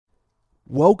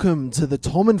Welcome to the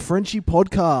Tom and Frenchie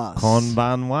podcast.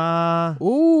 Konbanwa.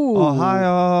 Ooh.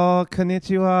 Ohayo.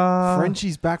 Konnichiwa.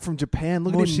 Frenchie's back from Japan.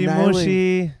 Look Mushy at him nailing.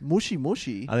 mushy. Mushy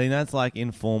mushy. I think that's like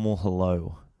informal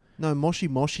hello. No, moshi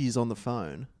moshi is on the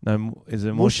phone. No, is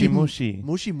it mushy mushy?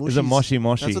 Mushy mushy. Is it moshi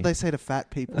moshi? That's what they say to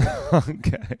fat people.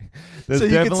 Okay. So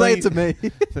you can say it to me.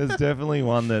 There's definitely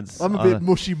one that's... I'm a bit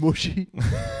mushy mushy.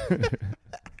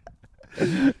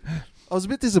 I was a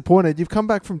bit disappointed. You've come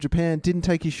back from Japan, didn't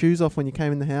take your shoes off when you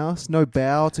came in the house. No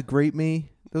bow to greet me.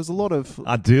 There was a lot of...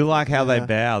 I do like how they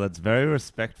bow. That's very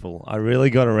respectful. I really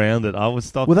got around it. I was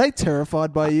stopped. Were they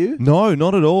terrified by you? No,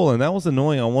 not at all. And that was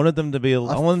annoying. I wanted them to be...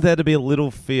 I wanted there to be a little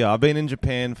fear. I've been in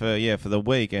Japan for the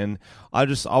week, and I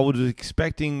was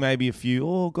expecting maybe a few,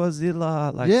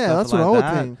 Godzilla, that's what I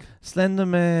would think. Slender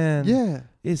Man. Yeah.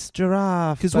 It's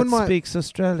giraffe, 'Cause but when speaks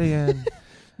Australian.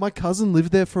 My cousin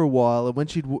lived there for a while, and when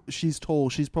she's tall,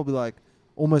 she's probably like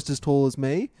almost as tall as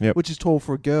me, which is tall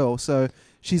for a girl. So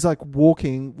she's like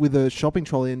walking with a shopping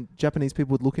trolley, and Japanese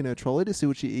people would look in her trolley to see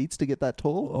what she eats to get that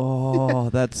tall.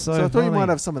 Oh, that's so I thought funny. you might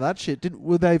have some of that shit.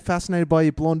 Were they fascinated by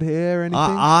your blonde hair or anything?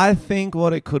 I think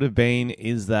what it could have been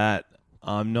is that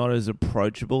I'm not as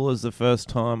approachable as the first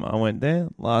time I went there.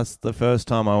 The first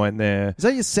time I went there... Is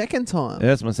that your second time? Yeah,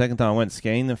 that's my second time. I went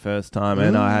skiing the first time,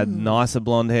 and I had nicer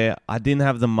blonde hair. I didn't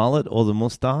have the mullet or the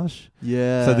mustache.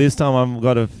 Yeah. So this time I've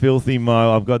got a filthy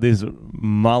mo. I've got this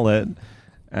mullet,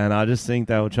 and I just think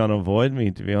they were trying to avoid me,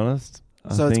 to be honest.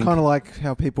 So it's kind of like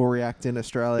how people react in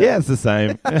Australia. Yeah, it's the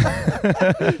same.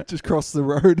 Just cross the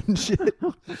road and shit.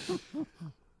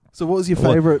 So what was your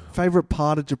favorite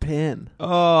part of Japan? So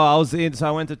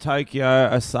I went to Tokyo,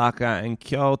 Osaka, and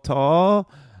Kyoto,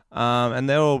 and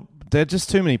they're just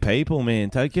too many people, man.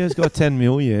 Tokyo's got 10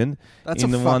 million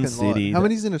in the one city. Lot. How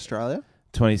many's in Australia?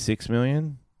 26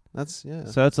 million. That's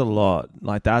So that's a lot.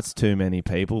 Like, that's too many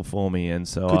people for me, and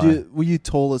so were you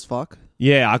tall as fuck?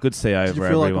 Yeah, I could see over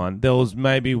everyone. There was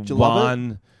maybe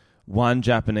one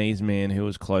Japanese man who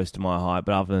was close to my height,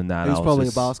 but other than that, he was probably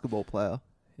a basketball player.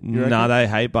 No, they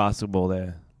hate basketball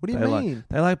there. What do you mean?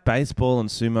 They like baseball and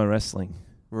sumo wrestling.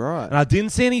 Right. And I didn't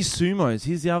see any sumos.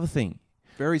 Here's the other thing.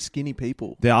 Very skinny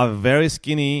people. They are very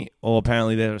skinny, or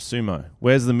apparently they're a sumo.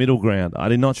 Where's the middle ground? I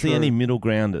did not see any middle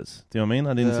grounders. Do you know what I mean?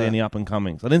 I didn't see any up and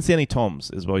comings. I didn't see any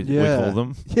Toms, is what we call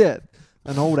them. Yeah,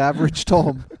 an old average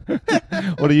Tom.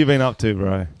 What have you been up to,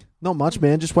 bro? Not much,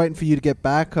 man. Just waiting for you to get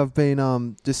back. I've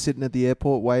been just sitting at the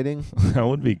airport waiting. That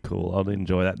would be cool. I'd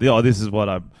enjoy that. This is what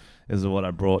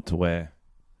I brought to wear.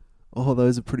 Oh,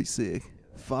 those are pretty sick.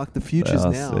 Fuck, the future's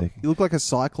now. Sick. You look like a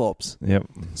cyclops. Yep.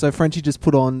 So Frenchie just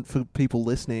put on, for people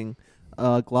listening,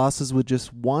 glasses with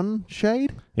just one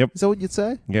shade? Yep. Is that what you'd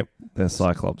say? Yep. They're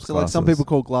cyclops So glasses. like some people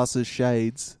call glasses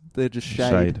shades. They're just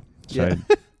shade. Shade.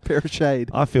 Pair of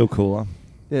shade. I feel cooler.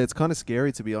 Yeah, it's kind of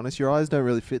scary, to be honest. Your eyes don't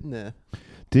really fit in there.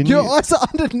 Your eyes are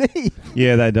underneath.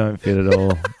 Yeah, they don't fit at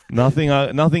all.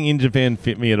 Nothing in Japan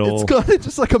fit me at all. It's kind of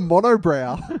just like a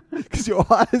monobrow because your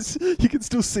eyes, you can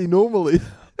still see normally.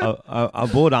 I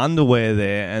bought underwear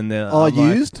there, and then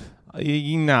used?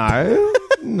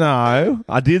 No.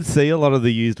 I did see a lot of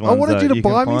the used ones. I wanted you to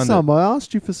buy me some. I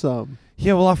asked you for some.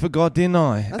 Yeah, well, I forgot, didn't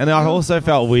I? I also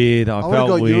felt weird. I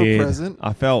felt weird. You a present.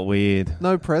 I felt weird.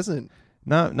 No present.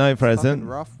 No present. Fucking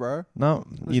rough, bro. No,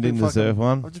 you didn't deserve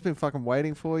one. I've just been fucking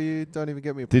waiting for you. Don't even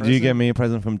get me a present. Did you get me a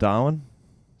present from Darwin?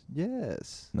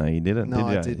 Yes. No, you didn't. No,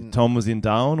 did you? I didn't. Tom was in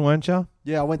Darwin, weren't you?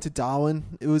 Yeah, I went to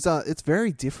Darwin. It was. It's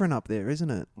very different up there, isn't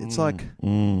it? It's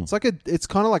it's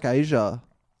kind of like Asia.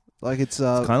 Like it's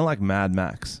kind of like Mad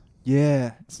Max.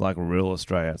 Yeah. It's like real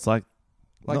Australia. It's like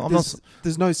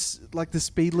there's no like the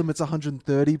speed limit's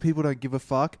 130. People don't give a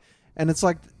fuck. And it's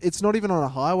like, it's not even on a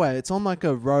highway. It's on like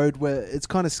a road where it's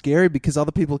kind of scary because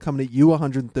other people are coming at you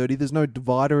 130. There's no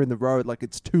divider in the road. Like,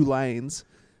 it's 2 lanes.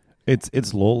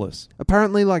 It's lawless.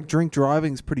 Apparently, like, drink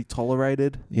driving's pretty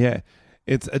tolerated. Yeah.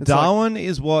 It's Darwin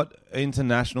is what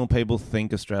international people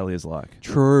think Australia's like.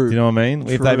 True. Do you know what I mean?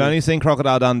 True. If they've only seen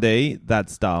Crocodile Dundee,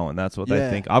 that's Darwin. That's what they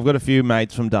think. I've got a few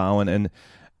mates from Darwin,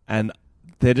 and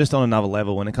they're just on another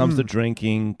level. When it comes to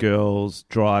drinking, girls,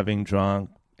 driving drunk,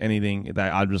 anything,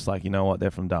 I'm just like, you know what, they're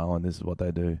from Darwin, this is what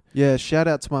they do. Yeah, shout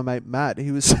out to my mate Matt.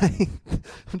 He was saying,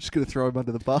 I'm just going to throw him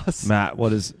under the bus. Matt,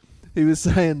 what is... He was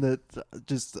saying that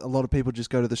just a lot of people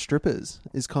just go to the strippers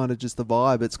is kind of just the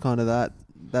vibe. It's kind of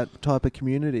that type of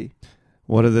community.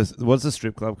 What's the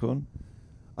strip club called?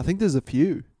 I think there's a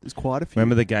few. There's quite a few.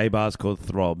 Remember the gay bar's called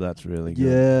Throb? That's really good.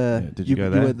 Yeah. Did you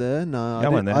go there? You went there? No, I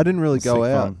went there. I didn't really go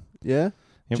out. Fun. Yeah? Yep.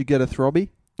 Did you get a throbby?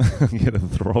 Get a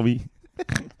throbby.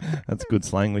 That's good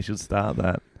slang. We should start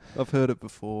that. I've heard it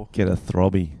before. Get a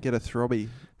throbby. Get a throbby.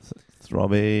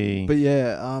 Throbby. But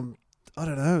yeah, I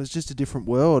don't know. It was just a different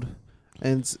world.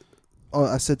 And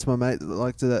I said to my mate,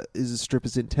 like, is the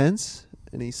strippers intense?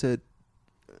 And he said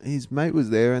his mate was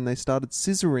there and they started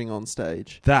scissoring on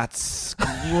stage. That's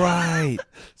great.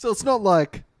 So it's not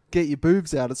like get your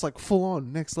boobs out. It's like full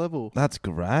on, next level. That's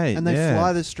great. And they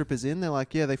fly the strippers in. They're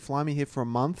like, yeah, they fly me here for a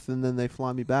month and then they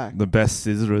fly me back. The best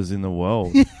scissorers in the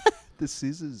world. The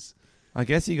scissors. I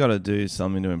guess you got to do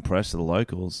something to impress the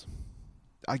locals.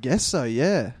 I guess so,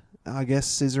 yeah. I guess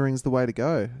scissoring's the way to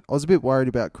go. I was a bit worried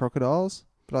about crocodiles,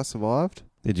 but I survived.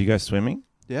 Did you go swimming?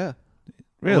 Yeah.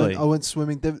 Really? I went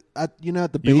swimming. At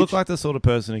the beach. You look like the sort of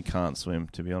person who can't swim,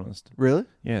 to be honest. Really?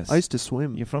 Yes. I used to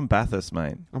swim. You're from Bathurst,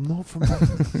 mate. I'm not from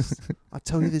Bathurst. I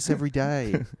tell you this every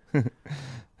day.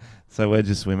 So where'd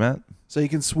you swim at? So you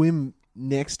can swim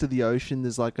next to the ocean.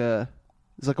 There's like a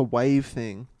wave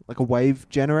thing, like a wave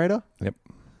generator. Yep.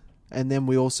 And then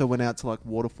we also went out to like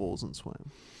waterfalls and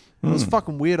swam. It was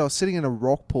fucking weird. I was sitting in a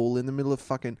rock pool in the middle of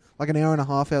fucking like an hour and a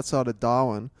half outside of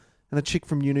Darwin, and a chick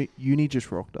from uni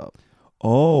just rocked up.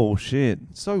 Oh shit!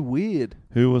 So weird.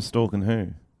 Who was stalking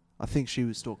who? I think she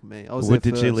was stalking me. I was there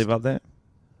Did first. she live up there?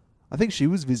 I think she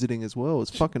was visiting as well.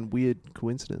 It's fucking weird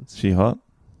coincidence. She hot?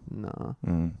 Nah.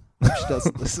 Hope she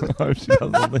doesn't listen. I hope she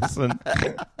doesn't listen.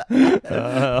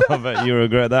 I bet you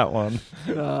regret that one.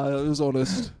 Nah, it was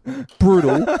honest.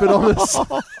 Brutal, but honest.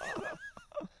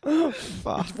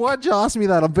 Fuck. Why'd you ask me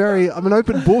that? I'm an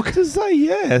open book. Just say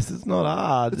yes. It's not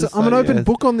hard. I'm an open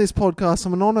book on this podcast.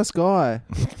 I'm an honest guy.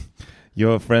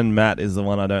 Your friend Matt is the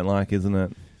one I don't like, isn't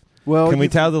it? Well, can we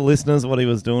tell the listeners what he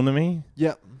was doing to me?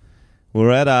 Yep. We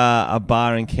were at a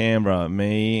bar in Canberra,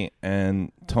 me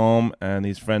and Tom and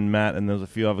his friend Matt, and there was a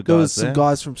few other guys there. There was some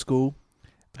guys from school.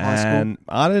 And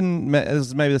I didn't. It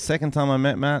was maybe the second time I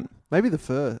met Matt. Maybe the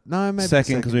first. No, maybe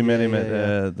second because we met him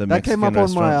at the Mexican that came up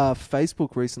restaurant. on my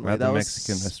Facebook recently. At that the was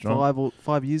Mexican restaurant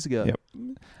 5 years ago. Yep.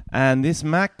 And this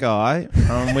Matt guy,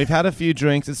 we've had a few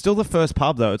drinks. It's still the first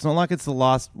pub though. It's not like it's the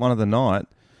last one of the night.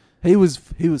 He was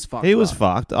fucked. He was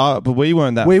fucked. But we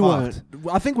weren't that. We fucked. weren't.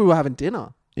 I think we were having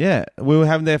dinner. Yeah, we were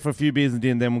having there for a few beers and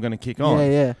then we're going to kick on.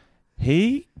 Yeah.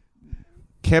 He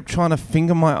kept trying to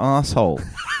finger my asshole,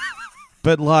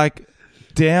 but like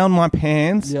down my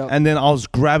pants, and then I was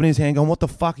grabbing his hand going, what the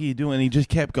fuck are you doing? And he just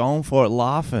kept going for it,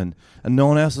 laughing, and no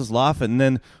one else was laughing. And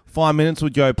then 5 minutes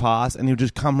would go past and he'll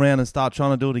just come around and start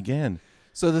trying to do it again.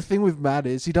 So the thing with Matt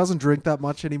is he doesn't drink that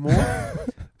much anymore.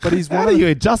 But he's How do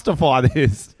you justify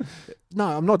this? No,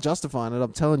 I'm not justifying it.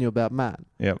 I'm telling you about Matt.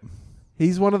 Yep.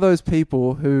 He's one of those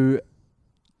people who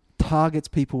targets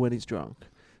people when he's drunk.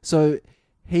 So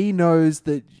he knows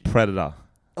that... Predator.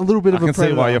 A little bit of a predator. I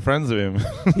can see why you're friends with him.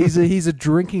 He's a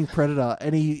drinking predator,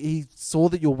 and he saw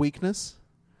that your weakness,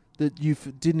 that you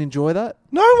didn't enjoy that.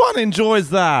 No one enjoys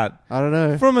that. I don't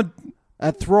know.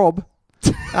 At Throb.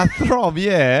 At Throb,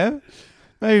 yeah.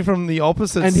 Maybe from the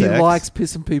opposite and sex. And he likes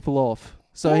pissing people off.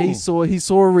 So he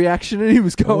saw a reaction and he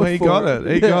was going for it. He got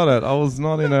it. He got it. I was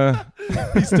not in a...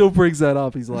 He still brings that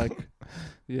up. He's like...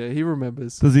 Yeah, he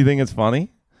remembers. Does he think it's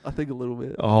funny? I think a little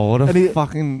bit. Oh, what a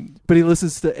fucking... But he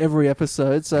listens to every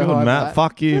episode, so... Good, Matt.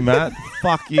 Fuck you, Matt.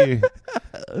 Fuck you.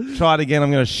 Try it again. I'm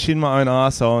going to shin my own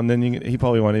arsehole, and then he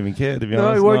probably won't even care, to be honest.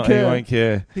 No, he won't care. He won't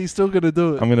care. He's still going to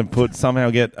do it. I'm going to somehow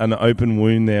get an open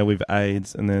wound there with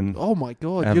AIDS, and then... Oh, my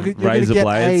God. And you're razor get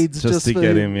blades AIDS just to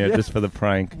get him, yeah. just for the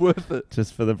prank. Worth it.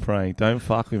 Just for the prank. Don't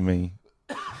fuck with me.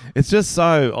 It's just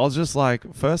so... I was just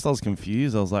like... First, I was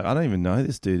confused. I was like, I don't even know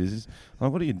this dude.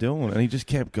 Like, what are you doing? And he just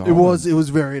kept going. It was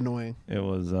very annoying. It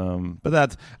was... But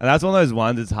that's one of those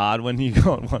ones. It's hard when you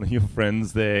got one of your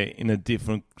friends there in a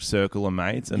different circle of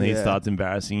mates and he starts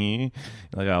embarrassing you.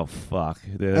 You're like, oh, fuck.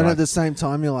 And at the same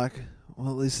time, you're like...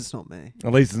 Well, at least it's not me.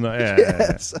 At least it's not...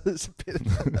 Yeah. So it's a bit...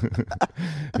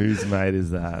 Whose mate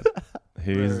is that?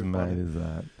 Whose mate is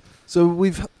that? So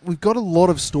we've got a lot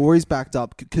of stories backed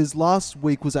up because last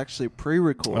week was actually a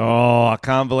pre-record. Oh, I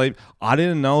can't believe... I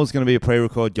didn't know it was going to be a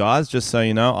pre-record, guys. Just so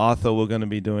you know, I thought we were going to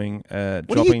be doing... What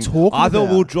are you talking about? I thought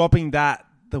we were dropping that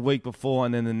the week before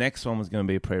and then the next one was going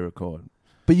to be a pre-record.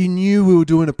 But you knew we were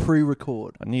doing a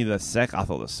pre-record. I knew I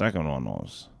thought the second one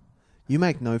was. You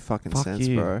make no fucking sense,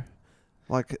 you. bro.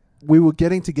 Like... We were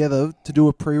getting together to do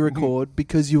a pre-record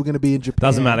because you were going to be in Japan.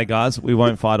 Doesn't matter, guys. We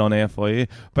won't fight on air for you.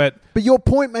 But your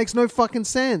point makes no fucking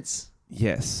sense.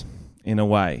 Yes, in a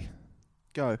way.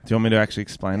 Go. Do you want me to actually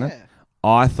explain it?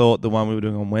 I thought the one we were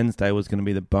doing on Wednesday was going to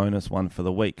be the bonus one for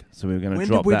the week. So we were going to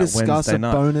drop that Wednesday night. When did we discuss a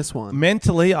bonus one?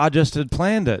 Mentally, I just had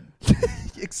planned it.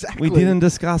 Exactly. We didn't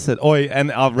discuss it. Oi, and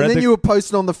I've read. And then you were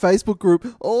posting on the Facebook group.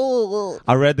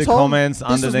 I read the Tom, comments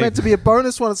underneath. This was meant to be a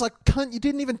bonus one. It's like, cunt, you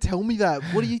didn't even tell me that.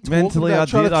 What are you talking Mentally, about?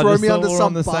 Trying to throw me under we're some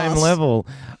on the bus. same level.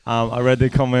 I read the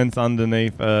comments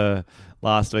underneath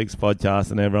last week's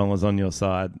podcast, and everyone was on your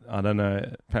side. I don't know.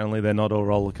 Apparently, they're not all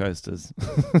roller coasters.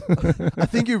 I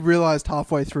think you realised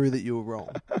halfway through that you were wrong,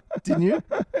 didn't you?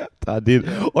 I did.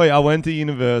 Oi, I went to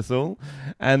Universal,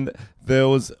 and there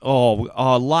was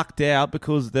lucked out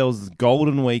because there was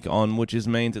Golden Week on, which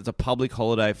means it's a public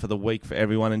holiday for the week for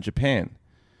everyone in Japan.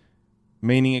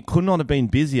 Meaning it could not have been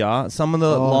busier. Some of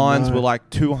the lines were like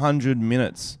 200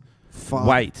 minutes.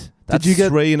 Wait. That's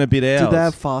 3 and a bit hours. Did they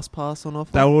have Fast Pass on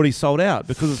offer? They were already sold out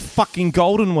because it's fucking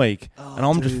Golden Week. And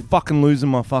I'm just fucking losing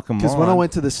my fucking mind. Because when I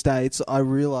went to the States, I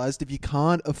realised if you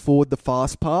can't afford the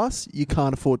Fast Pass, you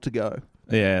can't afford to go.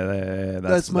 Yeah,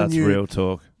 that's real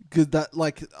talk. Because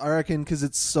I reckon because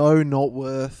it's so not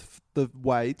worth the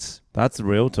wait. That's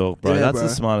real talk, bro. Yeah, that's the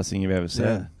smartest thing you've ever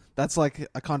said. Yeah. That's like,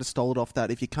 I kind of stole it off that.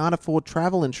 If you can't afford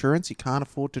travel insurance, you can't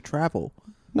afford to travel.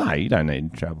 No, you don't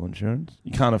need travel insurance.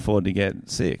 You can't afford to get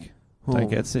sick. Don't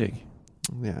get sick.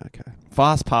 Yeah, okay.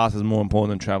 Fast Pass is more important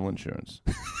than travel insurance.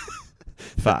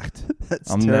 Fact.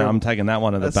 I'm taking that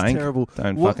one to the bank. Terrible.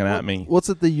 Don't fucking at me. What's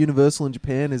at the Universal in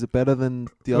Japan? Is it better than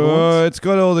the other ones? It's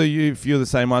got all the few of the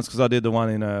same ones because I did the one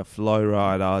in Flow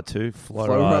Rider too. Flow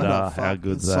Rider, how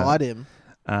good's that? Inside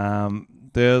him.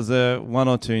 There's one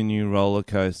or two new roller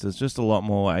coasters. Just a lot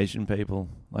more Asian people,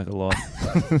 like a lot,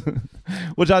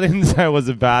 which I didn't say was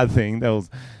a bad thing. They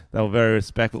were very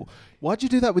respectful. Why'd you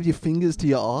do that with your fingers to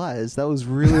your eyes? That was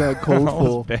really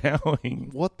uncalled for. I was bowing.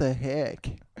 What the heck,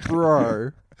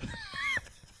 bro?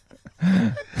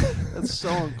 That's so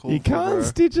uncalled for. You can't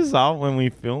stitch us up when we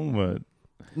film it.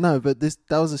 No, but that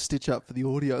was a stitch up for the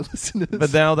audio listeners.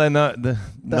 But now they know.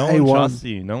 No one trusts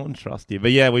you. No one trusts you.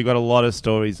 But yeah, we've got a lot of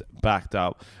stories backed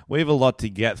up. We have a lot to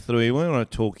get through. We want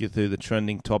to talk you through the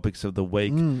trending topics of the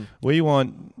week. We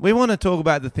want to talk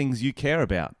about the things you care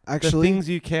about. Actually, the things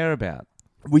you care about.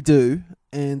 We do,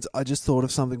 and I just thought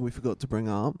of something we forgot to bring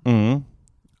up.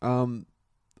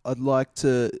 I'd like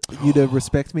you to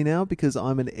respect me now because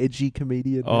I'm an edgy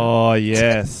comedian. Oh,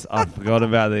 yes. I forgot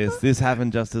about this. This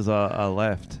happened just as I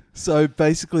left. So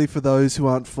basically, for those who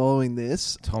aren't following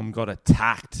this... Tom got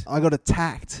attacked. I got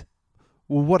attacked.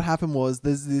 Well, what happened was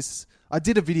there's this... I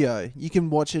did a video. You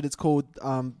can watch it. It's called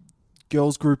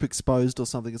Girls Group Exposed or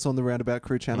something. It's on the Roundabout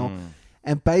Crew channel.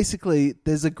 And basically,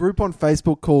 there's a group on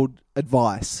Facebook called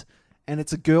Advice. And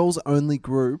it's a girls-only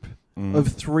group of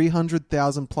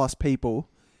 300,000 plus people.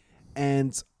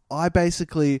 And I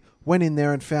basically went in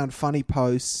there and found funny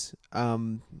posts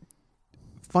to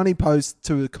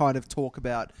kind of talk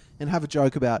about and have a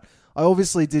joke about. I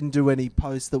obviously didn't do any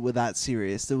posts that were that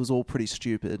serious. It was all pretty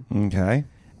stupid. Okay.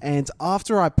 And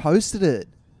after I posted it,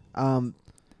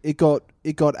 it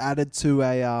got added to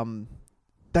a...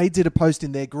 they did a post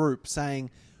in their group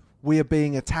saying, we are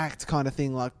being attacked kind of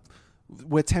thing. Like,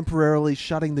 we're temporarily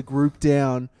shutting the group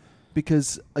down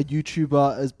because a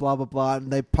YouTuber is blah, blah, blah,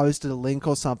 and they posted a link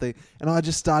or something. And I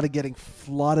just started getting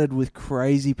flooded with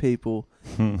crazy people.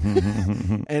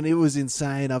 And it was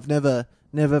insane. I've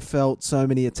never felt so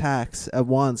many attacks at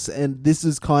once. And this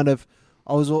is kind of...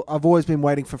 I've always been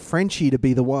waiting for Frenchie to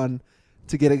be the one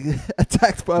to get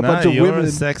attacked by a bunch of women. You're a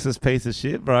sexist piece of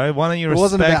shit, bro. Why don't you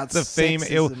respect the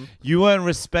female? You weren't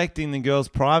respecting the girl's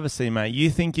privacy, mate. You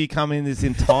think you come in this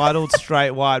entitled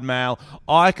straight white male,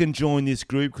 I can join this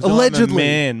group because I'm a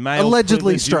man. Male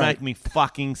allegedly privilege, straight. You make me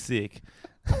fucking sick.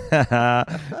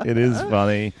 It is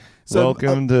funny. So,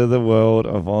 welcome to the world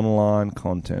of online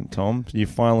content, Tom. You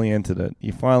finally entered it.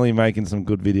 You're finally making some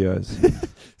good videos.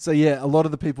 So yeah, a lot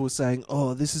of the people were saying,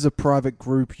 oh, this is a private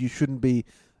group. You shouldn't be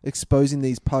exposing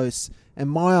these posts. And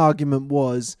my argument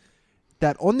was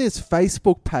that on this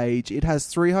Facebook page, it has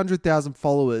 300,000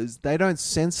 followers. They don't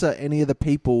censor any of the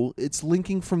people. It's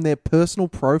linking from their personal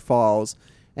profiles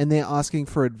and they're asking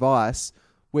for advice.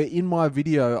 Where in my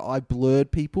video, I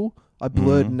blurred people. I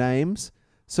blurred names.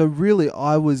 So really,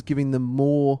 I was giving them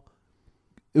more...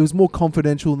 It was more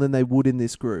confidential than they would in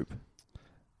this group.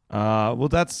 Well,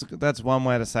 that's one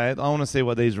way to say it. I want to see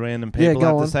what these random people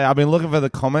have to say. I've been looking for the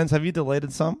comments. Have you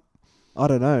deleted some? I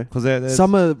don't know. Because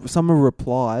some are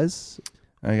replies.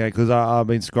 Okay, because I've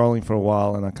been scrolling for a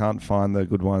while and I can't find the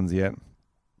good ones yet.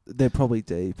 They're probably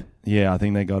deep. Yeah, I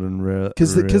think they got in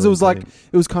because it was like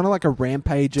it was kind of like a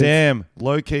rampage. Damn,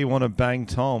 low key want to bang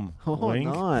Tom.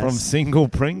 Wink, nice. From Single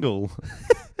Pringle.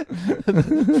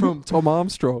 From Tom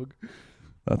Armstrong.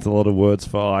 That's a lot of words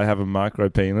for I have a micro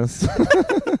penis.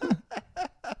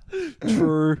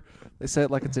 True. They say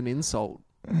it like it's an insult.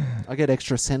 I get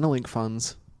extra Centrelink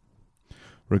funds.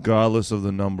 Regardless of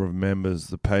the number of members,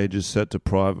 the page is set to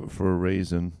private for a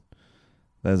reason.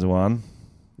 There's one.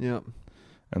 Yep.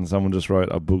 And someone just wrote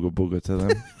a booger booger to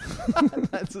them.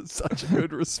 That's such a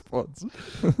good response.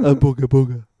 A booger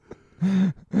booger.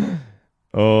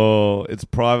 Oh, it's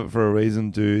private for a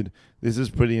reason, dude. This is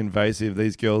pretty invasive.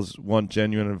 These girls want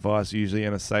genuine advice usually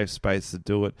in a safe space to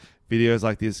do it. Videos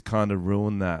like this kind of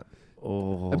ruin that.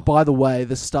 Oh. And by the way,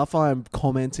 the stuff I'm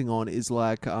commenting on is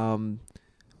like,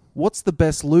 what's the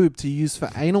best lube to use for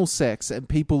anal sex? And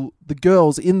the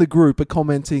girls in the group are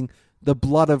commenting, the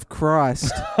blood of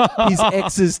Christ, his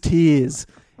ex's tears.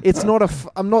 It's not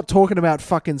I'm not talking about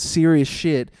fucking serious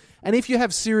shit. And if you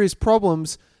have serious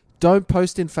problems, don't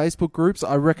post in Facebook groups.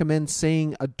 I recommend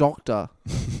seeing a doctor.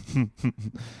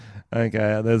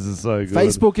 Okay, this is so good.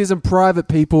 Facebook isn't private,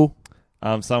 people. They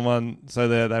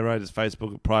wrote his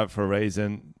Facebook private for a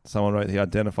reason. Someone wrote he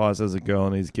identifies as a girl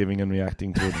and he's giving and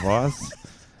reacting to advice.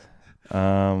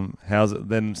 How's it?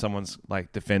 Then someone's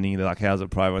like defending it, like, how's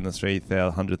it private when there's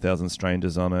 100,000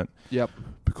 strangers on it? Yep.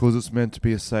 Because it's meant to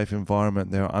be a safe environment.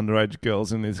 There are underage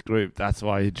girls in this group. That's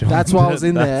why you joined. That's why I was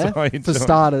in there, for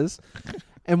starters.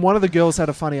 And one of the girls had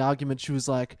a funny argument. She was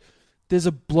like, there's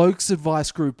a blokes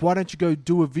advice group. Why don't you go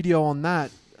do a video on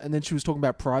that? And then she was talking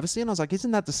about privacy. And I was like,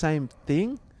 isn't that the same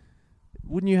thing?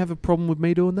 Wouldn't you have a problem with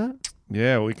me doing that?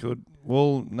 Yeah, we could.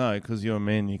 Well, no, because you're a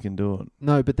man, you can do it.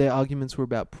 No, but their arguments were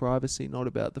about privacy, not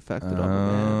about the fact that I'm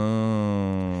a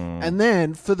man. And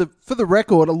then, for the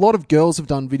record, a lot of girls have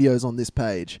done videos on this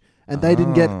page, and they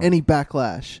didn't get any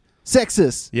backlash.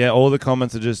 Sexist. Yeah, all the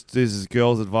comments are just, this is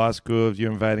girls' advice group,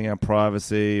 you're invading our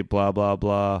privacy, blah, blah,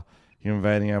 blah. You're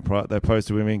invading our privacy. They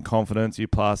posted women in confidence, you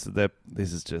plastered their...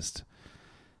 This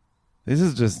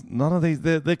is just none of these.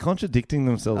 They're contradicting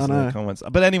themselves in the comments.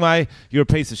 But anyway, you're a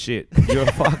piece of shit. You're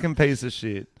a fucking piece of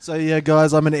shit. So yeah,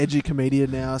 guys, I'm an edgy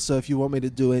comedian now. So if you want me to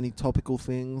do any topical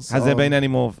things, has there been any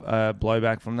more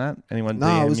blowback from that? Anyone? No,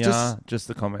 DM it was just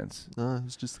the comments. No, it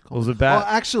was just the comments. Was it bad? Oh,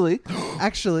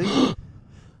 actually,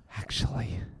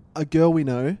 a girl we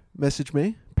know messaged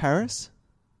me, Paris.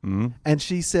 Mm. And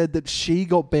she said that she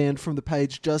got banned from the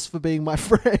page just for being my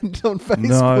friend on Facebook.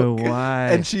 No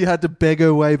way. And she had to beg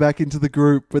her way back into the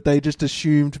group, but they just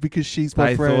assumed because she's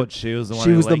my friend. They thought she was the one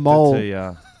who leaked the mole. it to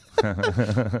you.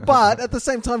 But at the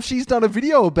same time, she's done a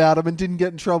video about him and didn't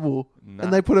get in trouble. No.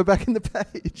 And they put her back in the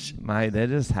page. Mate, they're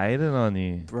just hating on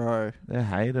you. Bro. They're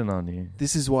hating on you.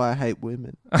 This is why I hate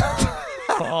women.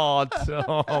 Oh,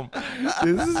 Tom.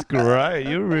 This is great.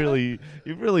 You've really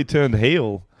turned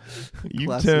heel.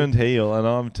 You've turned heel, and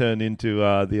I'm turned into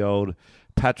the old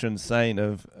patron saint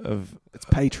of... It's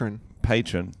patron.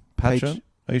 Patron? Are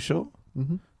you sure?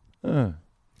 Mm-hmm. Was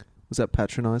that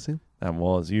patronising? That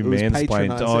was. You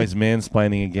mansplained. Oh, he's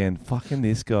mansplaining again. Fucking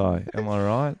this guy. Am I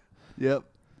right? Yep.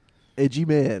 Edgy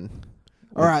man.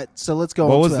 All right, so let's go on.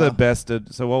 What was the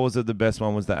best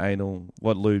one was the anal...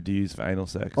 What lube do you use for anal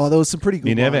sex? Oh, there was some pretty good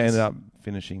ones. You never ended up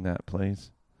finishing that, please.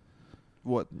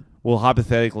 What? Well,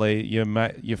 hypothetically, your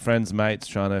friend's mate's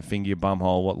trying to finger your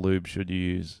bumhole. What lube should you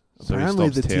use? So apparently,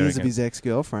 the tears of his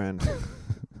ex-girlfriend.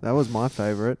 That was my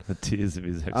favourite. The tears of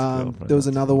his ex-girlfriend. There was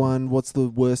another one. What's the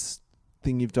worst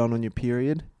thing you've done on your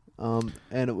period? And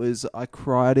it was, I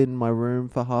cried in my room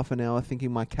for half an hour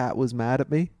thinking my cat was mad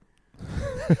at me.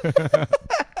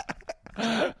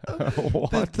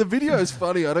 The video is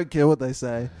funny. I don't care what they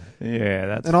say. Yeah,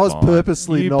 that's and I was fine.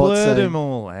 purposely not saying... You blurred them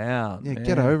all out. Yeah, man.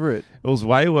 Get over it. It was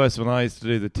way worse when I used to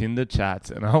do the Tinder chats,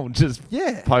 and I would just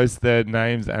post their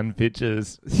names and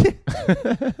pictures. Yeah.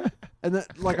 And I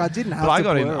didn't have. But I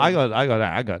got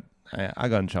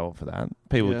in trouble for that.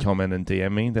 People would comment and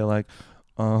DM me. They're like,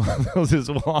 "Oh, there was this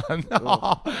one.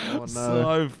 Oh, no.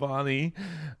 So funny."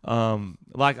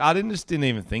 I didn't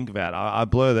even think about it. I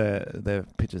blur their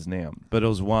pictures now, but it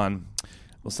was one.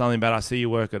 Or something about, I see you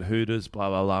work at Hooters, blah,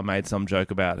 blah, blah. I made some joke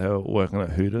about her working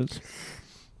at Hooters.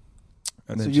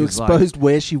 And then so you exposed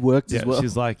where she worked as well?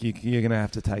 She's like, you're going to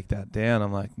have to take that down.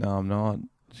 I'm like, no, I'm not.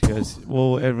 She goes,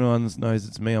 well, everyone knows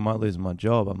it's me. I might lose my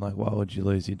job. I'm like, why would you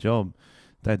lose your job?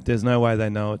 There's no way they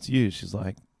know it's you. She's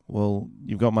like, well,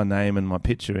 you've got my name and my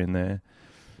picture in there.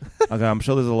 I go, I'm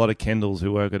sure there's a lot of Kendalls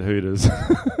who work at Hooters.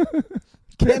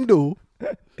 Kendall?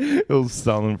 It was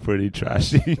something pretty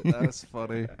trashy. That's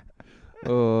funny.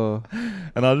 Oh.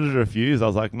 And I just refused. I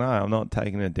was like, no, I'm not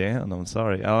taking it down. I'm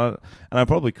sorry. And I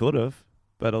probably could have,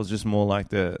 but it was just more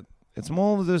like it's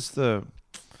more just the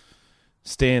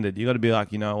standard. You got to be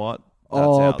like, you know what?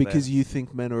 That's because you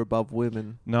think men are above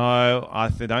women. No,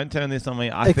 don't turn this on me.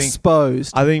 I think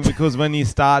because when you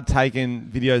start taking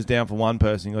videos down for one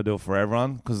person, you got to do it for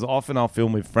everyone. Because often I'll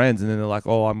film with friends and then they're like,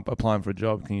 oh, I'm applying for a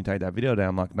job. Can you take that video down?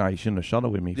 I'm like, no, you shouldn't have shot it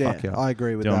with me. Yeah, fuck you. I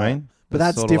agree with that. Do you know what I mean? But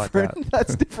that's sorta like different. that.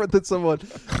 That's different than someone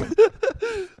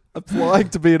applying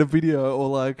to be in a video or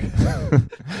like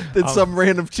than some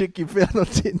random chick you found on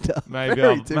Tinder.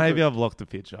 Maybe I've locked the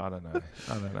picture. I don't know.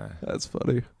 That's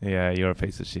funny. Yeah, you're a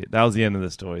piece of shit. That was the end of the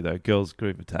story though. Girls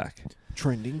group attack.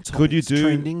 Trending topics. Could you do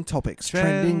trending topics?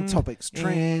 Trending topics.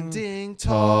 Trending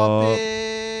topics.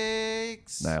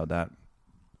 Nailed that.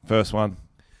 First one.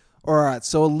 All right.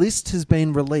 So a list has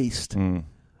been released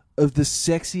of the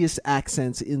sexiest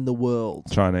accents in the world.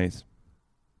 Chinese.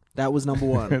 That was number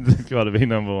one. It's got to be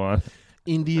number one.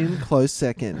 Indian, close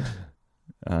second.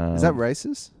 Is that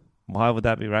racist? Why would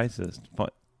that be racist?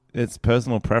 It's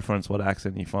personal preference what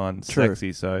accent you find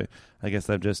sexy. So I guess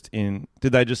they've did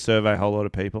they just survey a whole lot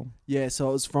of people? Yeah, so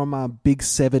it was from Big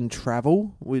Seven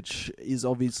Travel, which is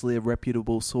obviously a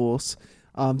reputable source.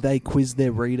 They quizzed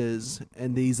their readers,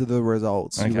 and these are the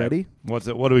results. Okay. You ready? What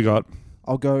do we got?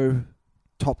 I'll go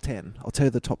top 10. I'll tell you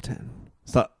the top 10.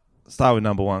 Start with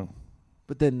number one.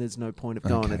 But then there's no point of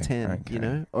going to 10, you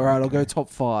know? All right, I'll go top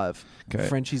 5. Okay.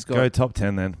 Frenchie's got... Go top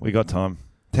 10 then. We got time.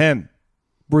 10.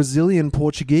 Brazilian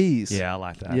Portuguese. Yeah, I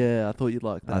like that. Yeah, I thought you'd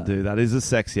like that. I do. That is a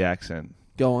sexy accent.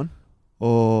 Go on.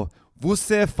 Oh,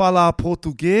 você fala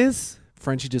português?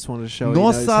 Frenchie just wanted to show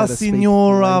Nossa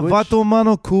senhora, vai tomar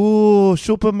no cu,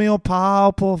 chupa meu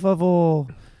pau, por favor.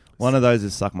 One of those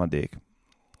is suck my dick.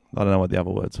 I don't know what the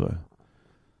other words were.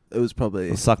 It was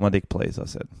probably... Suck my dick, please, I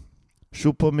said.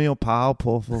 Chupa meu pau,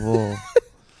 por favor.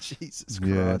 Jesus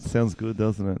Christ. Yeah, it sounds good,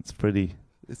 doesn't it? It's pretty...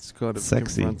 It's kind of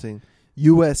sexy. Confronting.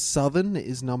 US Southern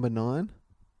is number 9.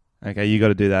 Okay, you got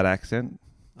to do that accent.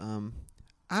 I'm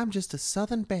just a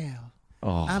Southern belle.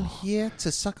 Oh. I'm here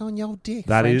to suck on your dick,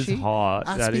 That Frenchie. is hot.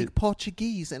 I that speak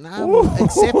Portuguese and I will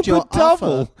accept your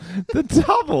offer. The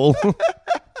double.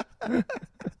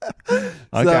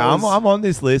 Okay, I'm on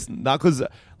this list. No, because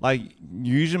like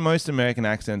usually most American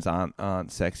accents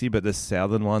aren't sexy, but the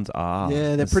Southern ones are. Yeah,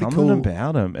 they're There's pretty something cool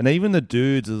about them, and even the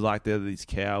dudes is like they're these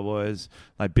cowboys,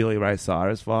 like Billy Ray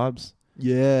Cyrus vibes.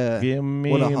 Yeah, give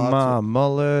me my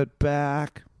mullet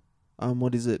back.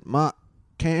 What is it? My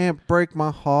can't break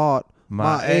my heart.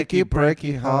 My achy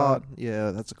breaky heart.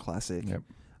 Yeah, that's a classic. Yep.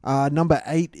 Number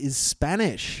 8 is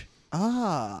Spanish.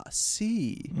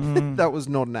 Sí. That was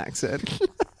not an accent.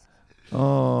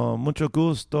 Oh, mucho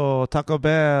gusto, Taco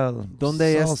Bell.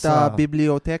 ¿Dónde está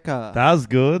biblioteca? That was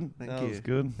good. Thank you. Was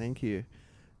good. Thank you.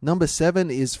 Number 7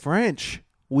 is French.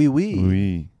 Oui, oui.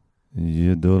 Oui,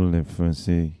 j'adore le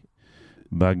français.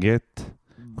 Baguette,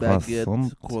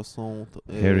 croissant,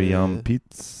 Harry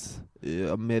pizza,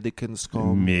 American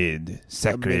scum,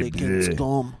 sacré American bleu.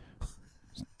 scum.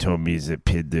 Tommy's a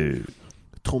pedo.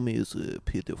 Tommy is a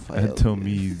pedophile.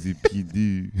 Tommy's a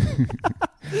pedo.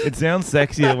 It sounds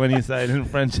sexier when you say it in a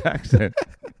French accent.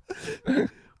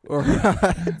 All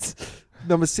right.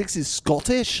 Number 6 is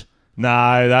Scottish.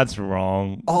 No, that's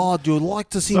wrong. Oh, do you like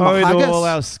to see Sorry my haggis? to all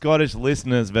our Scottish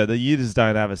listeners, but you just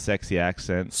don't have a sexy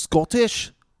accent.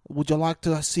 Scottish? Would you like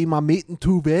to see my meat and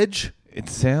 2 veg? It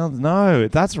sounds... No,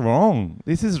 that's wrong.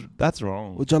 That's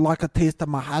wrong. Would you like a taste of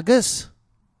my haggis?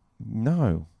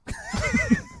 No.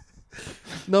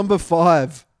 Number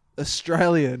 5,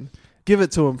 Australian. Give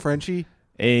it to him, Frenchie.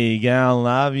 Hey, girl,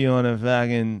 love, you want a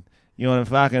fucking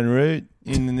root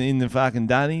in the fucking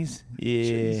dunnies? Yeah.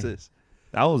 Jesus.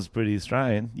 That was pretty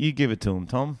Australian. You give it to him,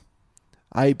 Tom.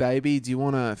 Hey, baby, do you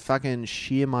want to fucking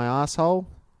shear my asshole?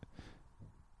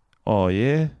 Oh,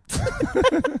 yeah.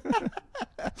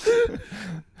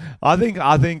 I think.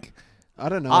 I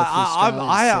don't know if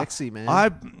Australian's sexy, man.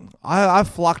 I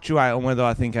fluctuate on whether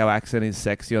I think our accent is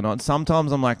sexy or not.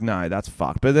 Sometimes I'm like, no, that's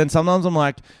fucked. But then sometimes I'm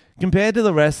like, compared to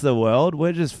the rest of the world,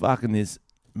 we're just fucking this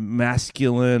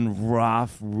masculine,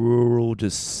 rough, rural,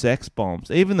 just sex bombs.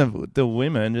 Even the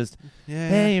women just,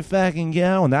 hey, you fucking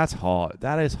go. And that's hot.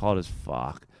 That is hot as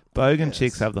fuck. Bogan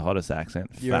chicks have the hottest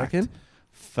accent. You reckon?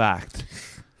 Fact.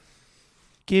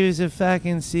 Give us a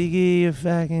fucking ciggy, a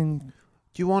fucking...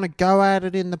 Do you want to go at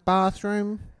it in the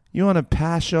bathroom? You want to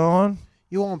pash on?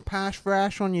 You want pash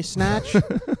rash on your snatch?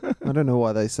 I don't know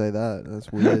why they say that.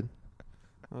 That's weird.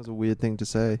 That was a weird thing to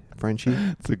say, Frenchie.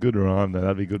 It's a good rhyme, though.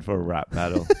 That'd be good for a rap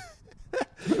battle.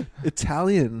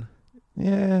 Italian.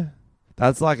 Yeah.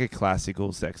 That's like a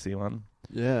classical sexy one.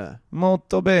 Yeah.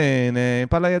 Molto bene,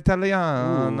 parla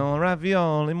italiano,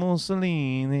 ravioli,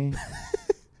 Mussolini.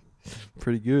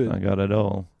 Pretty good. I got it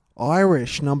all.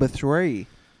 Irish, number 3.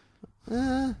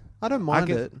 I don't mind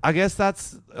it. I guess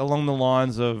that's along the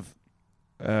lines of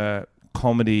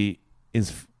comedy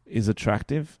is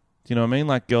attractive. Do you know what I mean?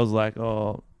 Like girls like,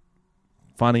 oh,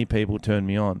 funny people turn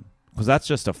me on. Because that's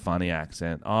just a funny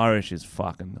accent. Irish is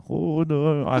fucking, oh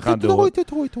no, I can't do it.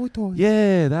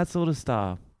 Yeah, that sort of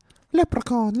stuff.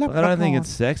 Leprechaun. I don't think it's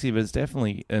sexy, but it's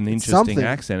definitely an interesting something.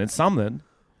 accent. It's something.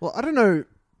 Well, I don't know.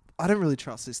 I don't really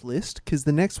trust this list because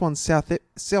the next one's South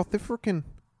African.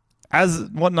 As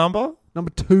what number?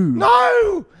 Number 2.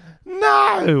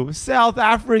 No, South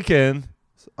African.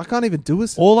 I can't even do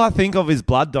it. All I think of is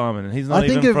Blood Diamond, and he's not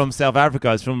even from South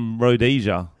Africa. He's from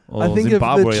Rhodesia or I think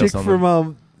Zimbabwe of the chick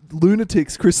from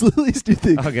Lunatics, Chris Lillis. Do you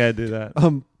think? Okay, do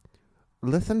that.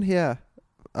 Listen here.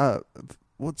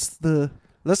 What's the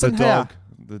listen the here?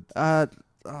 Dog.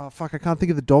 I can't think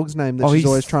of the dog's name that she's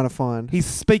always trying to find. He's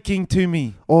speaking to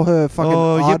me. Or her fucking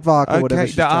aardvark or whatever.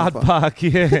 Okay, the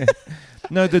aardvark, yeah.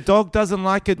 No, the dog doesn't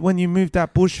like it when you move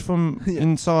that bush from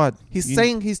inside.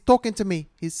 He's talking to me.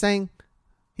 He's saying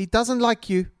he doesn't like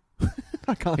you.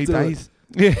 I can't do it.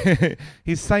 Yeah,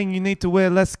 he's saying you need to wear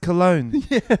less cologne.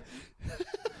 Yeah.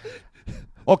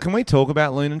 Or can we talk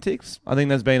about Lunatics? I think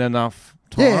there's been enough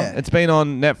time. Yeah. It's been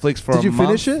on Netflix for a month. Did you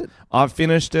finish it? I've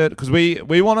finished it because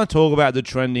we want to talk about the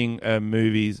trending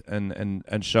movies and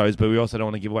shows, but we also don't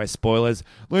want to give away spoilers.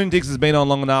 Lunatics has been on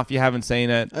long enough. You haven't seen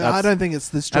it. I don't think it's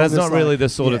the strongest. And it's not really the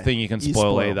sort of thing you can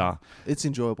spoil either. It's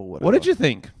enjoyable. Whatever. What did you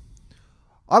think?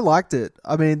 I liked it.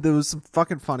 I mean, there was some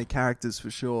fucking funny characters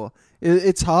for sure.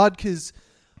 It's hard because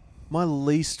my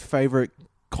least favorite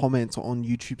comment on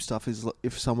YouTube stuff is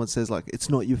if someone says like it's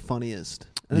not your funniest,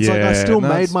 and it's like I still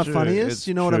made my funniest.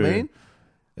 You know what I mean?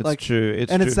 It's true.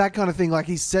 It's that kind of thing. Like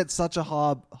he set such a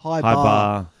high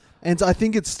bar, and I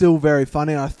think it's still very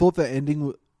funny. And I thought the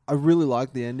ending. I really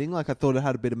liked the ending. Like I thought it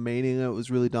had a bit of meaning. And it was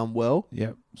really done well.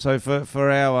 Yeah. So for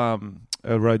our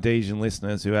Rhodesian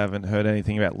listeners who haven't heard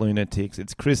anything about Lunatics,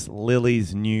 it's Chris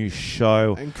Lilly's new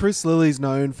show. And Chris Lilly's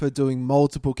known for doing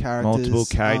multiple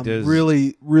characters.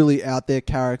 Really, really out there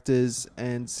characters,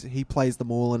 and he plays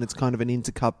them all, and it's kind of an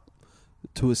intercut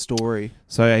to a story.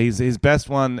 So his best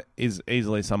one is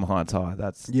easily Some Heights High.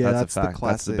 That's a fact. The classic.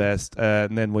 That's the best.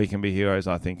 And then We Can Be Heroes,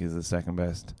 I think, is the second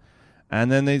best. And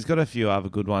then he's got a few other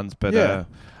good ones, but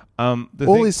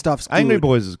all his stuff's good. Angry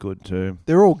Boys is good too.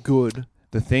 They're all good.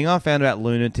 The thing I found about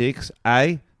Lunatics,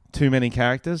 A, too many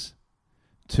characters.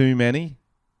 Too many.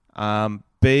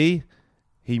 B,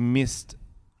 he missed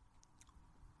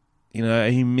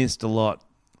a lot.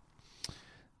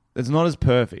 It's not as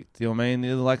perfect. Do you know what I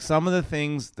mean? Like some of the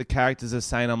things the characters are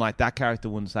saying, I'm like, that character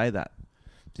wouldn't say that.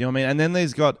 Do you know what I mean? And then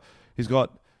he's got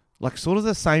like sort of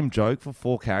the same joke for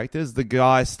 4 characters. The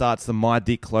guy starts the My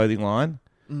Dick clothing line.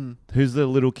 Who's the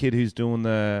little kid who's doing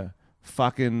the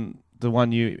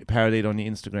one you parodied on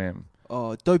your Instagram?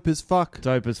 Oh, dope as fuck.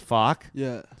 Dope as fuck.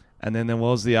 Yeah. And then there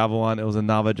was the other one. It was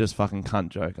another just fucking cunt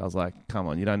joke. I was like, come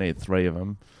on, you don't need 3 of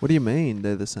them. What do you mean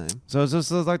they're the same? So it's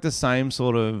just like the same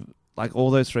sort of, like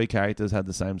all those 3 characters had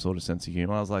the same sort of sense of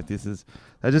humor. I was like, they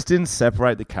just didn't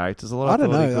separate the characters a lot. I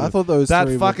don't know. I thought those that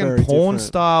 3 fucking were very porn different.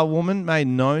 star woman made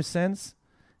no sense.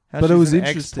 But it was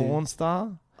interesting. Ex-porn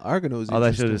star. I reckon it was interesting. interesting.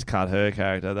 They should have just cut her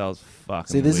character. That was fucking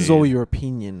See, this weird. is all your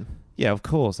opinion. Yeah, of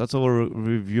course. That's all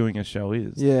reviewing a show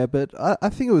is. Yeah, but I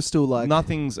think it was still like...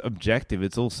 Nothing's objective.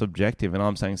 It's all subjective. And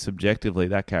I'm saying subjectively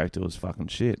that character was fucking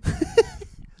shit.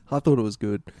 I thought it was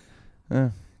good. Yeah.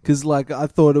 Because like, I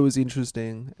thought it was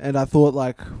interesting. And I thought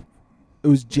like it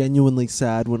was genuinely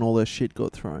sad when all their shit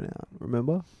got thrown out.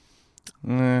 Remember?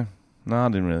 No, I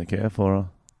didn't really care for her.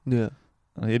 Yeah.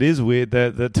 It is weird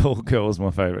that the tall girl was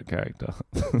my favourite character.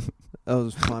 That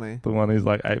was funny. The one who's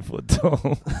like 8 foot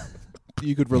tall.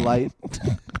 You could relate.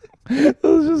 It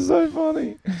was just so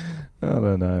funny. I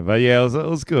don't know, but yeah, it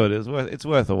was good. It's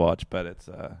worth a watch, but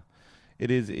it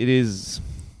is.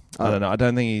 I don't know. I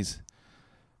don't think he's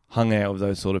hung out with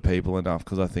those sort of people enough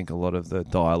because I think a lot of the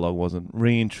dialogue wasn't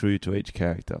ringing true to each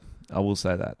character. I will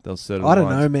say that. There was certain I don't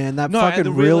lines. know, man. That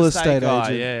fucking real estate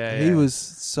agent. Yeah. He was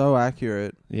so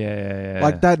accurate. Yeah.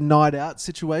 Like that night out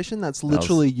situation. That's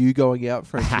literally you going out,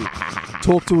 friendship.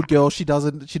 Talk to a girl. She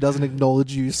doesn't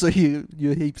acknowledge you, so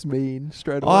you're heaps mean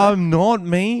straight away. I'm not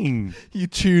mean. You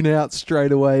tune out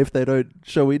straight away if they don't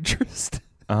show interest.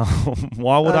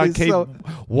 Why would I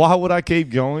keep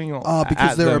going?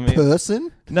 Because they're a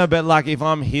person. No, but like if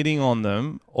I'm hitting on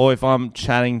them or if I'm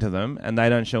chatting to them and they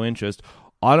don't show interest,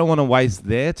 I don't want to waste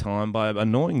their time by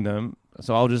annoying them,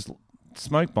 so I'll just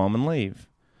smoke bomb and leave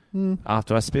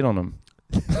after I spit on them.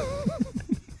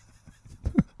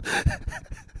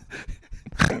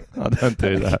 I don't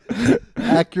do that.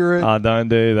 Accurate. I don't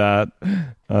do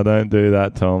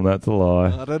that, Tom. That's a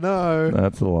lie. I don't know.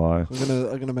 That's a lie.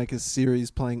 I'm gonna make a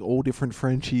series playing all different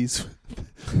Frenchies.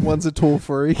 One's a tall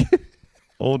freak.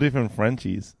 All different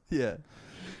Frenchies. Yeah.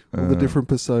 All the different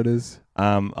personas.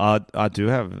 I do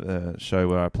have a show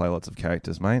where I play lots of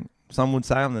characters, mate. Some would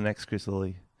say I'm the next Chris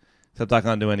Lilly. Except I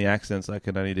can't do any accents. I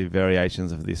can only do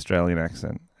variations of the Australian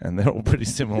accent, and they're all pretty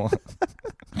similar.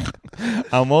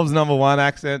 What's number one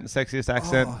accent, sexiest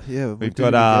accent? Oh, yeah, we've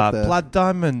got Blood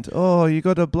Diamond. Oh, you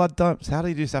got a Blood Diamond. How do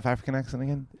you do South African accent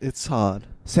again? It's hard.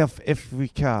 South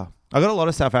Africa. I got a lot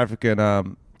of South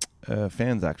African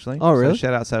fans, actually. Oh, really? So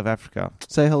shout out South Africa.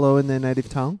 Say hello in their native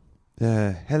tongue.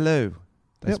 Hello.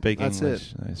 They speak that's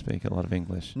English. it. They speak a lot of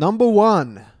English. Number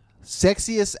one,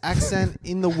 sexiest accent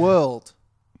in the world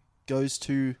goes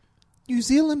to New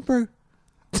Zealand, bro.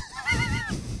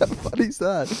 How funny is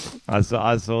that? I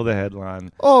saw the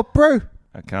headline. Oh, bro.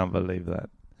 I can't believe that.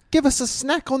 Give us a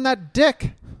snack on that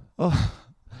deck.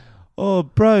 Oh,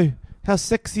 bro. How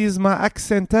sexy is my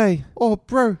accent, eh? Oh,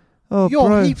 bro. Oh, You're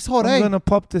bro. heaps hot, I'm eh? going to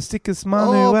pop the sickest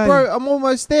manu, Oh, eh? bro. I'm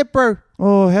almost there, bro.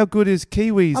 Oh, how good is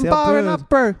Kiwis? I'm our barring bird? up,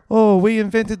 bro. Oh, we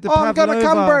invented the Oh, I'm gonna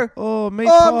come, bro. Oh, meat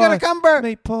Oh, pie. I'm going to come, bro.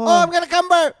 Meat pie. Oh, I'm going to come,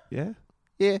 bro. Yeah?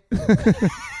 Yeah.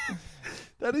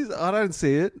 That is, I don't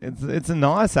see it. It's a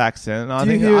nice accent. I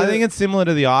Do you think hear I think it's similar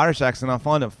to the Irish accent. I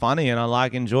find it funny and I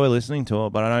enjoy listening to it,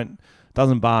 but it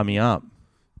doesn't bar me up.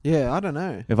 Yeah, I don't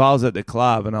know. If I was at the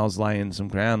club and I was laying some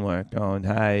groundwork going,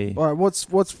 hey, All right,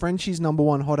 what's Frenchie's number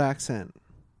one hot accent?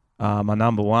 my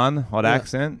number one hot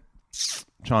accent,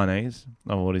 Chinese.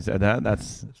 I've already said that.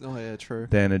 That's Oh yeah, true.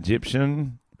 then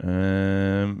Egyptian,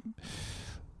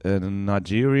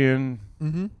 Nigerian,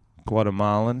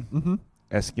 Guatemalan,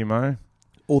 Eskimo,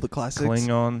 All the classics.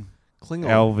 Klingon. Klingon.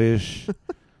 Elvish,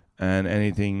 and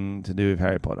anything to do with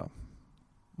Harry Potter.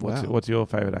 What's your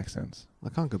favourite accents? I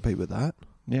can't compete with that.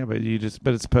 Yeah, but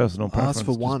it's personal preference. Ask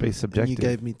for one. Just be And subjective. you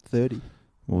gave me 30.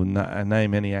 Well,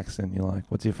 name any accent you like.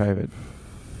 What's your favourite?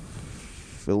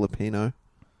 Filipino.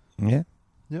 Yeah.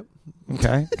 Yep.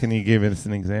 Okay. Can you give us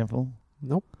an example?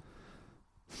 Nope.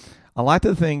 I like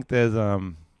to think there's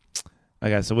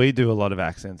Okay, so we do a lot of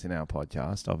accents in our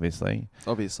podcast, obviously.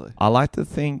 Obviously. I like to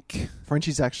think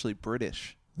Frenchie's actually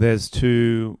British. there's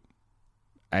two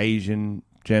Asian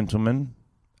gentlemen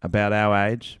about our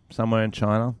age, somewhere in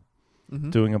China,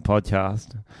 doing a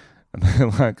podcast. And they're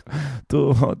like,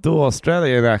 do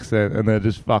Australian accent. And they're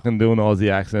just fucking doing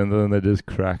Aussie accent. And they're just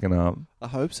cracking up. I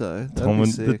hope so.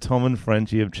 The Tom and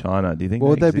Frenchie of China. Do you think What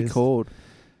would they be exist? called?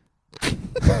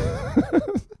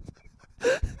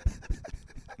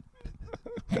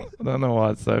 I don't know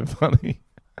why it's so funny.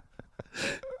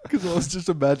 Because I was just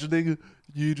imagining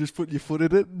you just putting your foot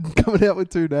in it and coming out with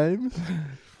two names.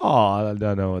 Oh, I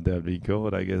don't know what that would be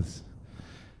called, I guess.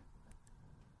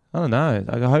 I don't know.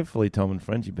 Hopefully Tom and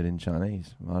Frenchie, but in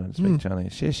Chinese. I don't speak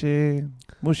Chinese. Xie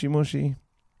mushy mushy.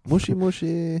 Mushy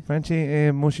mushy.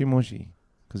 Frenchie, mushy mushy.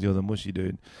 Because you're the mushy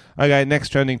dude. Okay, next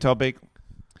trending topic.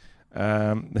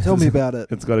 Tell me about it.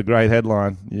 It's got a great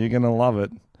headline. You're going to love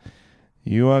it.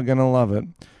 You are going to love it.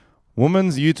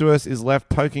 Woman's uterus is left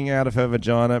poking out of her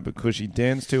vagina because she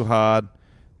danced too hard,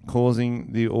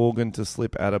 causing the organ to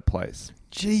slip out of place.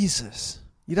 Jesus.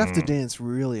 You'd have to dance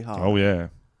really hard. Oh, yeah.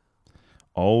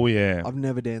 Oh, yeah. I've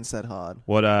never danced that hard.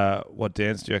 What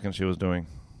dance do you reckon she was doing?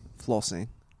 Flossing.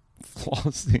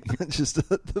 Flossing. Just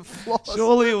the floss.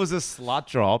 Surely it was a slut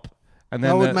drop. And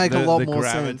then that would make a lot more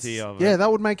gravity sense. of it. Yeah, that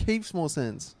would make heaps more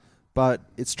sense. But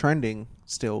it's trending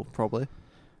still, probably.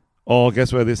 Oh,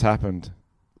 guess where this happened?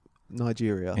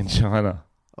 Nigeria. In China.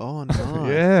 Oh, no.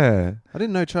 Yeah. I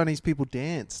didn't know Chinese people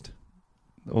danced.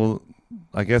 Well,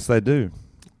 I guess they do.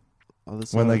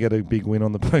 When they get a big win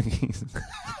on the pokies.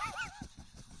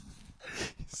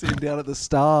 See him down at the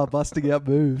Star busting out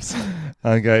moves.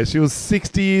 Okay, she was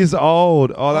 60 years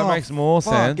old. Oh, that makes more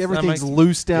sense. Everything's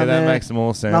loose down there. Yeah, that makes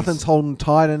more sense. Nothing's holding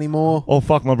tight anymore. Oh,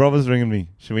 fuck, my brother's ringing me.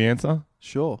 Should we answer?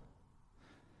 Sure.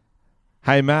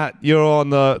 Hey, Matt, you're on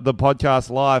the podcast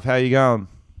live. How you going?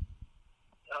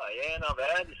 Oh, yeah, not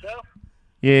bad. Yourself?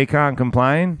 Yeah, can't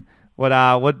complain.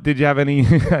 What did you have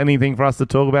anything for us to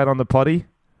talk about on the potty?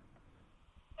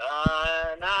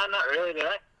 Nah, not really, did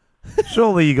I?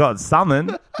 Surely you got something.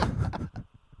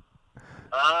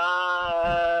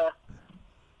 Oh,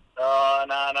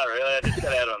 no, not really. I just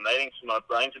got out of a meeting, so my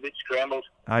brain's a bit scrambled.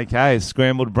 Okay,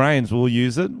 scrambled brains. We'll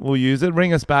use it.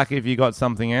 Ring us back if you got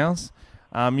something else.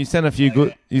 You sent a few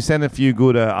good. You sent a few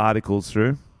good articles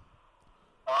through.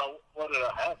 Oh, what did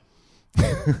I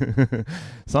have?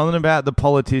 Something about the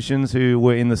politicians who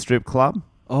were in the strip club.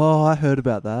 Oh, I heard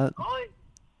about that. Oh,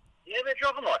 yeah, they're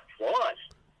dropping like flies.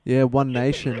 Yeah, One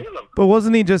Nation. Rid of them. But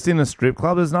wasn't he just in a strip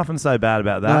club? There's nothing so bad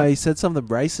about that. No, he said something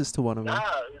racist to one of them. Nah,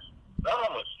 that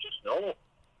one was just normal.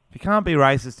 If you can't be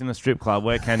racist in a strip club,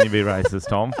 where can you be racist,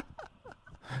 Tom?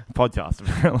 Podcast,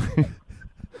 apparently.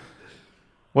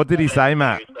 What did he say,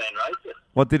 Matt? He was being racist.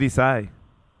 What did he say?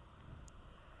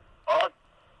 I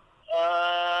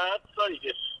thought he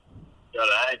just, I don't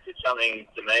know, did something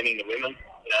demeaning to women,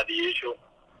 the usual.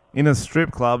 In a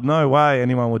strip club? No way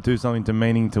anyone would do something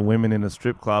demeaning to women in a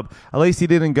strip club. At least he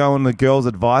didn't go on the girls'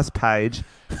 advice page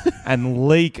and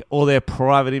leak all their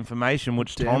private information,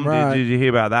 which Damn Tom right. did. Did you hear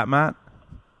about that, Matt?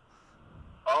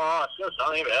 Oh, I saw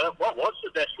something about it. What was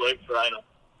the best lube for anal?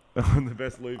 The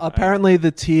best lube. Apparently,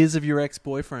 the tears of your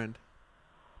ex-boyfriend.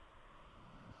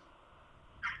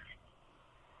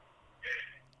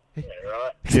 Yeah,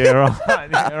 right. Yeah, right.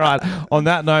 Yeah, right. On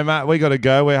that note, Matt, we got to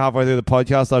go. We're halfway through the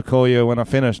podcast. I'll call you when I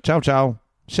finish. Ciao, ciao.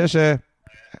 Share.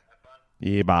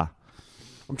 Yeah, bye.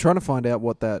 I'm trying to find out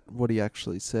what he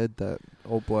actually said, that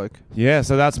old bloke. Yeah,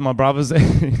 so that's my brother's.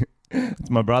 It's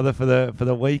my brother for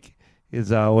the week.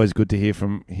 It's always good to hear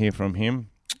from him.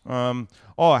 Hang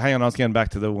on, I was getting back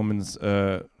to the woman's.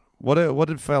 What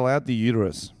did fell out? The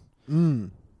uterus.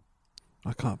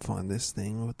 I can't find this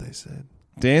thing. What they said.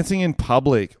 Dancing in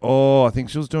public. Oh, I think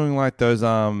she was doing like those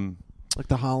like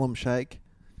the Harlem Shake.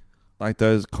 like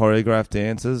those choreographed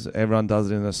dances. Everyone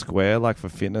does it in a square, like for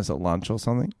fitness at lunch or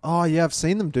something. Oh yeah, I've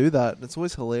seen them do that. It's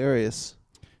always hilarious.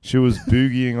 She was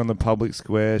boogieing on the public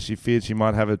square. She feared she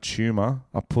might have a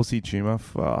pussy tumor.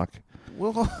 Fuck.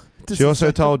 Well, She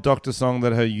also told Dr. Song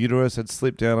that her uterus had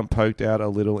slipped down and poked out a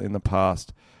little in the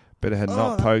past, but it had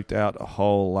not poked out a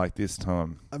hole like this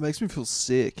time. It makes me feel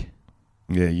sick.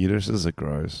 Yeah, uteruses are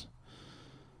gross.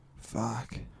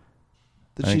 Fuck.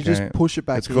 Did she just push it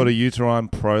back It's in? called a uterine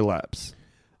prolapse.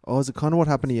 Oh, is it kind of what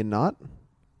happened to your nut?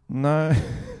 No.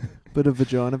 Bit of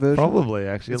vagina version? Probably,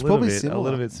 actually. It's a little probably bit. similar. A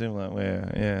little bit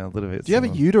similar. Yeah, a little bit Do you have a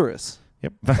uterus?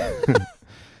 Yep.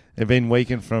 They've been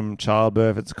weakened from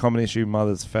childbirth. It's a common issue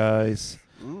mothers face.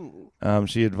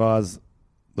 She advised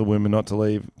the women not to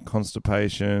leave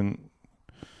constipation,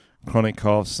 chronic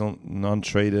coughs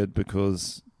untreated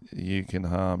because you can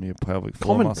harm your pelvic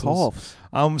floor Common muscles.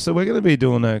 coughs. So we're going to be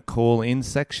doing a call-in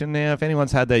section now. If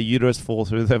anyone's had their uterus fall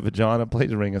through their vagina,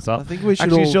 please ring us up. I think we should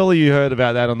Actually, surely you heard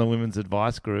about that on the Women's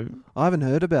Advice Group. I haven't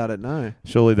heard about it, no.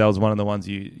 Surely that was one of the ones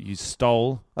you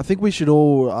stole. I think we should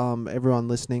all, everyone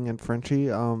listening and Frenchie,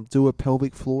 do a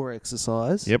pelvic floor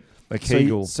exercise. Yep, a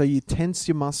Kegel. So you tense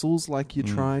your muscles like you're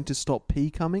trying to stop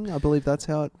pee coming. I believe that's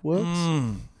how it works.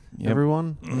 Yep.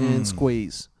 Everyone, and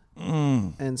squeeze.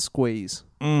 And squeeze.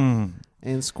 And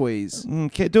squeeze.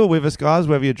 Do it with us, guys.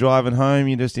 Whether you're driving home,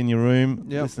 you're just in your room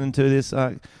listening to this.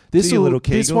 This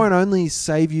won't only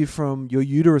save you from your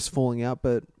uterus falling out,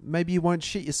 but maybe you won't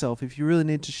shit yourself. If you really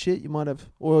need to shit, you might have,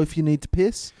 or if you need to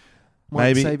piss,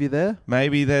 might save you there.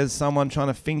 Maybe there's someone trying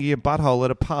to finger your butthole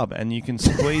at a pub, and you can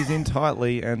squeeze in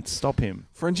tightly and stop him.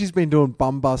 Frenchie's been doing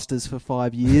bum busters for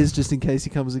 5 years, just in case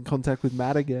he comes in contact with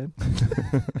Matt again.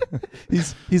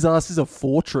 His ass is a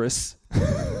fortress.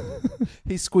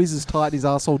 He squeezes tight, his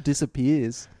asshole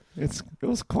disappears. It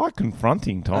was quite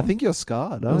confronting, Tom. I think you're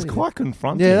scarred. It was quite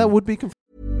confronting. Yeah, that would be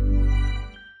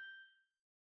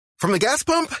From the gas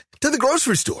pump to the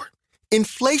grocery store,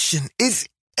 inflation is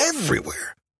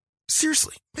everywhere.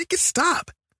 Seriously, make it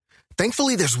stop.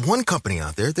 Thankfully, there's one company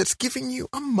out there that's giving you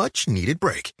a much-needed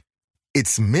break.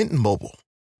 It's Mint Mobile.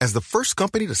 As the first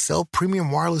company to sell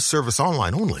premium wireless service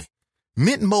online only,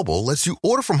 Mint Mobile lets you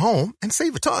order from home and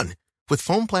save a ton, with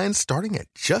phone plans starting at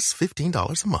just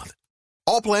 $15 a month.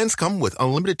 All plans come with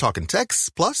unlimited talk and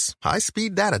text, plus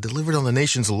high-speed data delivered on the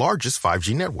nation's largest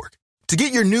 5G network. To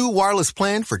get your new wireless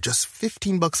plan for just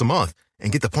 $15 a month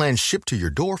and get the plan shipped to your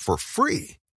door for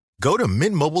free, go to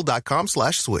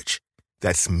mintmobile.com/switch.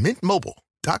 That's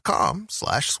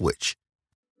mintmobile.com/switch.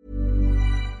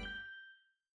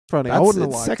 funny. I wouldn't have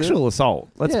It's liked sexual assault.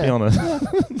 Let's be Yeah. honest.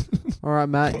 All right,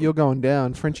 Matt, you're going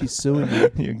down. Frenchie's suing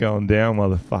you. You're going down,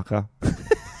 motherfucker.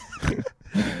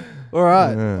 All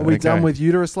right. Are we okay. done with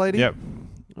uterus lady? Yep.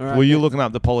 All right. Were you looking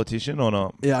up the politician or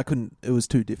not? Yeah, I couldn't. It was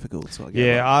too difficult. So I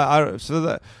gave up.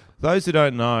 Yeah, those who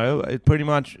don't know, it pretty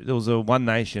much there was a One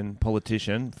Nation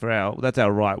politician that's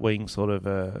our right wing sort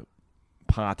of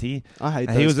party. I hate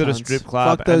And those he was at a cunts. strip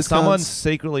club Fuck and those someone's cunts.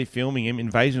 secretly filming him.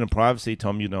 Invasion of privacy,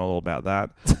 Tom, you know all about that.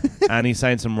 And he's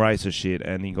saying some racist shit,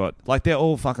 and he got like they're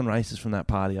all fucking racist from that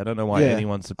party. I don't know why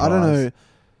anyone's I surprised. don't know.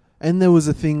 And there was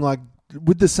a thing like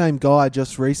with the same guy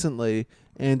just recently,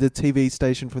 and a TV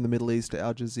station from the Middle East,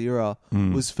 Al Jazeera,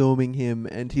 was filming him,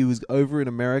 and he was over in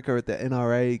America at the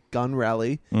NRA gun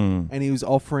rally, and he was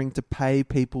offering to pay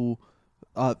people,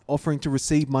 offering to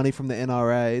receive money from the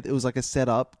NRA. It was like a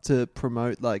setup to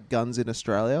promote like guns in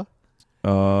Australia.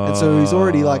 And so he's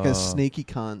already like a sneaky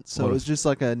cunt. So it was just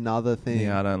like another thing.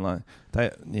 Yeah, I don't like.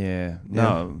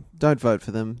 No. Don't vote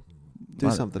for them. Do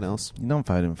something else. You're not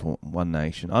voting for One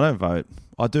Nation. I don't vote.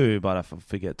 I do, but I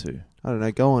forget to. I don't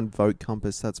know. Go on Vote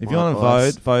Compass. If you want to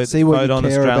vote See what on you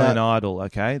care Australian about. Idol,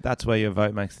 okay? That's where your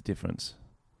vote makes the difference.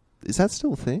 Is that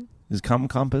still a thing? Is cum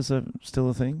compass still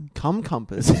a thing? Cum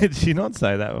compass? Did you not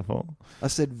say that before? I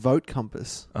said vote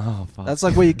compass. Oh, fuck. That's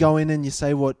like where you go in and you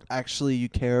say what actually you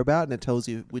care about, and it tells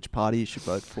you which party you should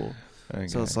vote for. Okay.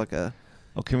 So it's like a...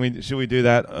 Well, should we do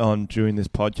that during this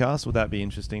podcast? Would that be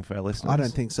interesting for our listeners? I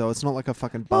don't think so. It's not like a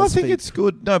fucking BuzzFeed. No, I think it's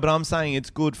good. No, but I'm saying it's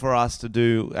good for us to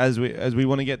do as we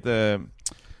want to get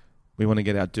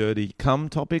our dirty cum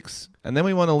topics, and then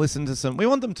we want to listen to some. We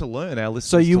want them to learn. Our listeners.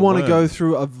 So you want to learn. go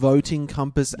through a voting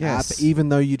compass Yes. app, even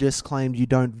though you just claimed you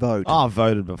don't vote. Oh, I've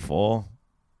voted before.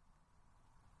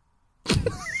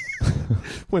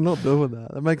 We're not doing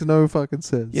that. That makes no fucking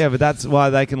sense. Yeah, but that's why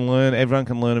they can learn. Everyone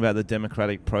can learn about the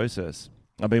democratic process.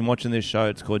 I've been watching this show.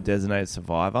 It's called Designated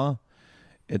Survivor.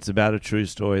 It's about a true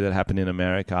story that happened in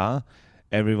America.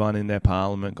 Everyone in their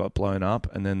parliament got blown up,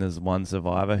 and then there's one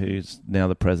survivor who's now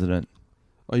the president.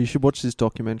 Oh, you should watch this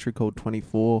documentary called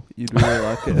 24. You'd really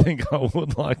like it. I think I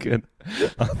would like it.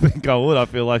 I think I would. I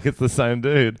feel like it's the same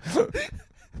dude.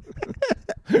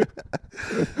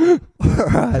 All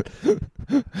right.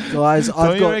 Guys,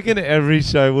 Don't you reckon every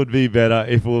show would be better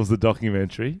if it was a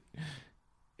documentary?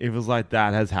 If it was like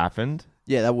that has happened?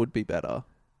 Yeah, that would be better.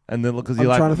 And then because I'm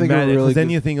you're trying like, to think of a really then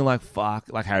good- you're thinking like, fuck,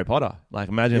 like Harry Potter. Like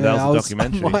imagine if that was a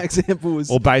documentary. My example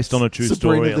was Or based on a true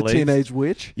Sabrina story at the least. Teenage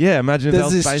Witch. Yeah, imagine if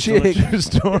There's that was this based chick. on a true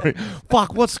story.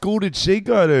 Fuck, what school did she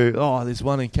go to? Oh, this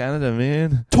one in Canada,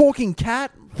 man. Talking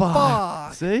cat?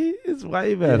 Fuck. See? It's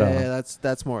way better. Yeah,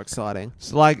 that's more exciting.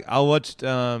 So like I watched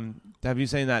have you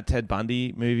seen that Ted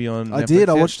Bundy movie on Netflix I did.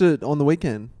 I yet? watched it on the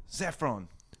weekend. Zephron.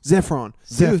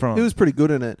 He was pretty good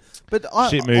in it. But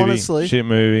Shit movie. honestly, Shit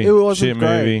movie. it wasn't Shit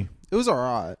great. movie. It was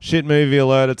alright. Shit movie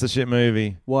alert, it's a shit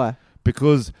movie. Why?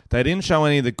 Because they didn't show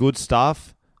any of the good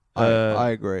stuff. I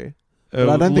agree. But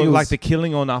I don't think it was like The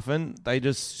Killing or nothing. They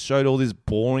just showed all this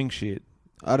boring shit.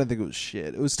 I don't think it was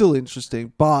shit. It was still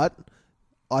interesting, but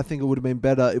I think it would have been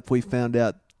better if we found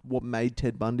out what made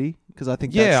Ted Bundy. Because I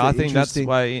think I think that's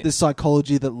why the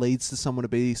psychology that leads to someone to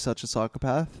be such a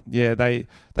psychopath. Yeah, they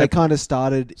kind of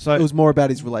started. So it was more about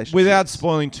his relationship. Without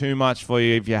spoiling too much for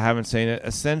you if you haven't seen it,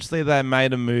 essentially they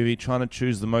made a movie trying to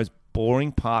choose the most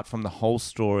boring part from the whole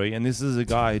story. And this is a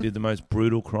guy who did the most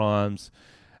brutal crimes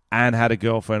and had a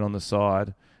girlfriend on the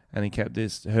side. And he kept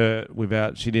her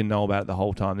without, she didn't know about it the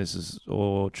whole time. This is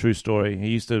true story. He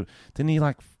used to, didn't he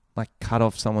like cut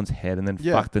off someone's head and then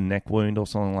fuck the neck wound or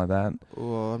something like that?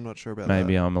 Oh, I'm not sure about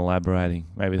Maybe that. I'm elaborating.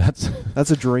 Maybe that's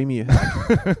a dream you had.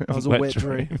 That was a wet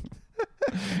dream.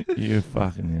 You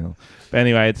fucking hell. But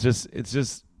anyway, it's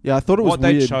just. Yeah, I thought it was what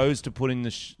weird. they chose to put in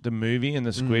the movie and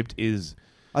the script is.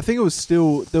 I think it was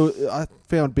still. I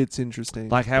found bits interesting.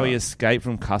 Like how he escaped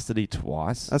from custody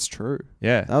twice. That's true.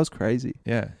 Yeah. That was crazy.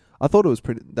 Yeah. I thought it was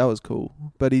pretty. That was cool,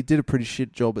 but he did a pretty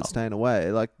shit job at staying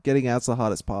away. Like getting out's the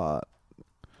hardest part.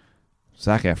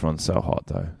 Zac Efron's so hot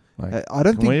though. Like, I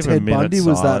don't think Ted Bundy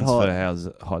was that hot. For how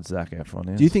hot Zac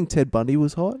Efron is. Do you think Ted Bundy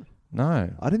was hot?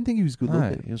 No. I didn't think he was good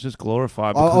looking. He was just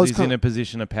glorified because he's in a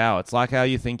position of power. It's like how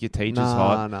you think your teacher's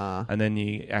hot, and then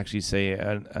you actually see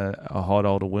a hot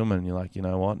older woman, and you're like, you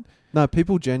know what? No,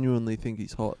 people genuinely think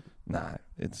he's hot. No,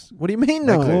 it's. What do you mean?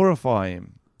 No, they glorify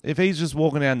him. If he's just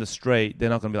walking down the street, they're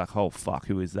not going to be like, "Oh fuck,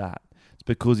 who is that?" It's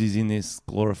because he's in this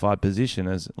glorified position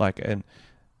as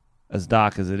as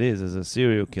dark as it is, as a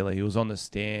serial killer. He was on the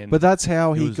stand. But that's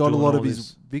how he was got a doing lot all of his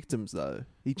this. victims, though.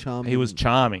 He was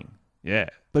charming. Yeah.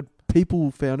 But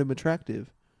people found him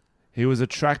attractive. He was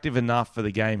attractive enough for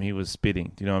the game he was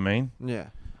spitting. Do you know what I mean?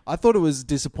 Yeah. I thought it was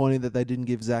disappointing that they didn't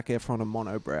give Zac Efron a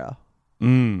monobrow.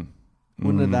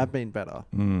 Wouldn't have that been better?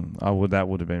 That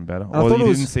would have been better. I Or thought you it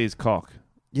was- didn't see his cock.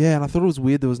 Yeah, and I thought it was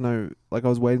weird there was no... Like, I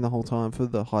was waiting the whole time for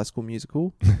the High School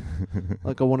Musical.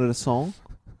 Like, I wanted a song.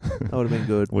 That would have been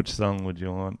good. Which song would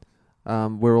you want?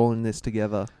 We're all in this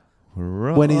together.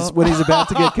 When he's about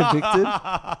to get convicted.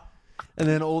 And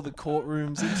then all the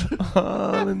courtrooms...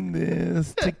 all in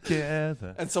this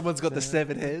together. And someone's got the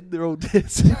severed head. They're all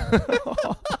dancing.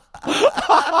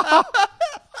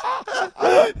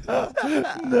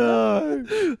 No.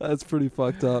 That's pretty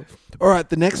fucked up. All right,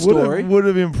 the next story. Would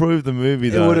have improved the movie,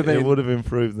 though. It would have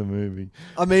improved the movie.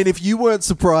 I mean, if you weren't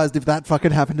surprised if that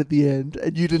fucking happened at the end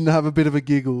and you didn't have a bit of a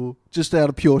giggle just out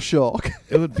of pure shock.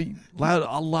 It would be loud.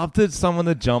 I loved it. Someone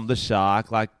to jump the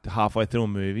shark like halfway through a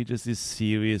movie, just this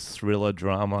serious thriller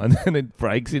drama, and then it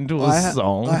breaks into a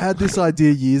song. I had this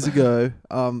idea years ago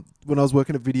when I was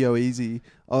working at Video Easy.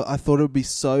 I thought it would be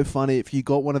so funny if you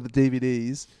got one of the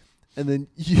DVDs and then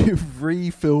you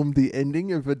refilmed the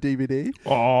ending of a DVD,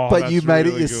 but you made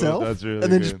it yourself, and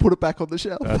then just put it back on the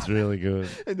shelf. That's really good.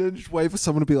 And then just wait for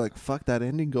someone to be like, "Fuck, that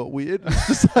ending got weird." It's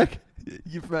just like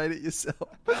You've made it yourself.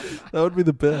 That would be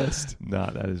the best. No,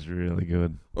 that is really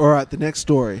good. All right, the next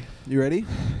story. You ready?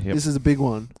 Yep. This is a big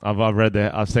one. I've read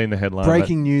that. I've seen the headline.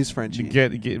 Breaking news,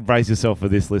 Frenchie. Brace yourself for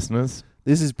this, listeners.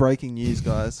 This is breaking news,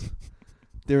 guys.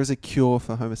 There is a cure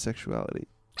for homosexuality.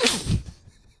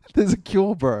 There's a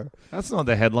cure, bro. That's not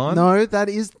the headline. No, that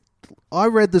is... I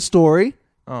read the story.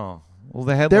 Oh. Well,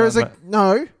 the headline... There is a...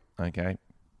 No. Okay.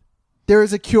 There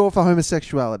is a cure for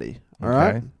homosexuality. All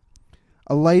right? Okay.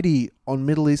 A lady on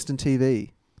Middle Eastern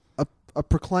TV, a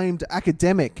proclaimed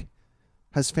academic,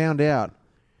 has found out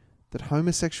that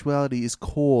homosexuality is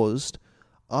caused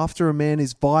after a man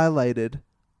is violated,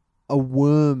 a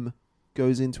worm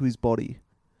goes into his body.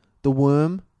 The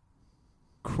worm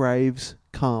craves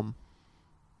cum.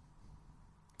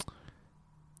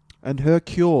 And her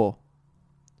cure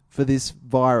for this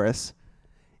virus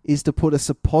is to put a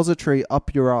suppository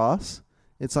up your ass.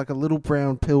 It's like a little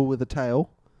brown pill with a tail.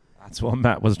 That's what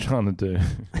Matt was trying to do.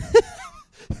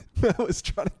 Matt was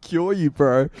trying to cure you,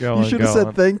 bro. You should have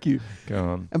said thank you. Go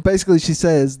on. And basically she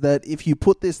says that if you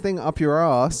put this thing up your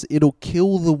ass, it'll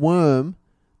kill the worm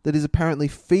that is apparently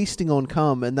feasting on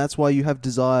cum, and that's why you have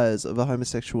desires of a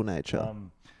homosexual nature.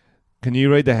 Can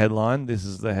you read the headline? This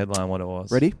is the headline, what it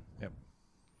was. Ready? Yep.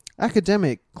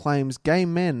 Academic claims gay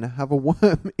men have a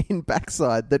worm in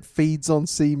backside that feeds on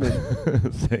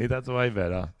semen. See, that's way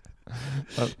better.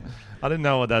 I didn't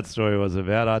know what that story was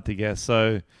about. I had to guess.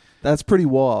 So That's pretty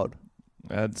wild.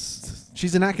 that's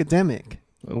She's an academic.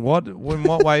 in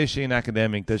what way is she an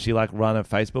academic? Does she like run a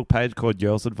Facebook page called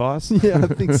Girls Advice? Yeah, I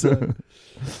think so.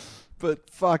 But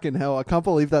fucking hell, I can't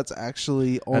believe that's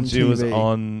actually on And she TV. was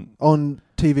on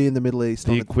TV in the Middle East.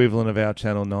 the equivalent of our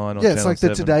Channel 9 or Yeah, Channel it's like 7.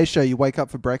 the Today Show. You wake up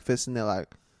for breakfast and they're like,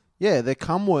 yeah, they're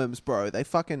cum worms, bro. They're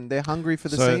hungry for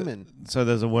the semen. So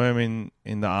there's a worm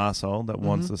in the arsehole that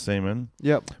wants Mm-hmm. the semen.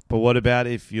 Yep. But what about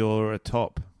if you're a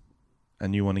top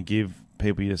and you want to give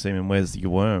people your semen? Where's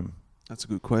your worm? That's a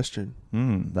good question.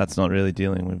 That's not really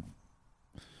dealing with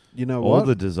You know all what?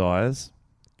 the desires.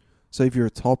 So if you're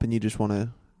a top and you just want to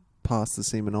pass the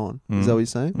semen on, is that what you're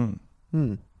saying?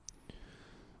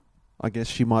 I guess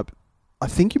she might... I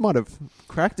think you might have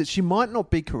cracked it. She might not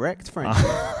be correct, Frank.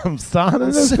 I'm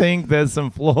starting to think there's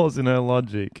some flaws in her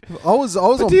logic. I was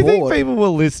But on do you board. think people were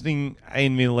listening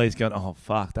in Middle East going, oh,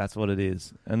 fuck, that's what it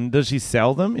is? And does she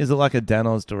sell them? Is it like a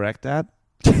Danos direct ad?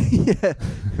 Yeah.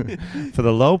 For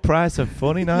the low price of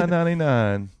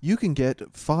 $49.99. You can get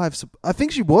 5... I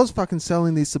think she was fucking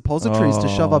selling these suppositories to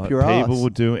shove up your ass. People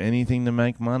would do anything to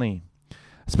make money.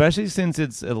 Especially since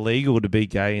it's illegal to be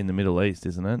gay in the Middle East,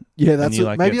 isn't it? Yeah, that's you,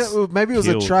 what, like, maybe get it was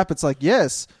a killed. trap. It's like,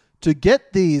 yes, to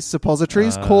get these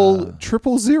suppositories, call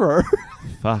 000.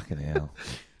 Fucking hell.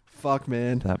 Fuck,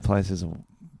 man. That place is a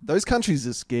Those countries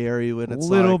are scary when it's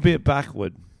little like, bit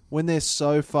backward. when they're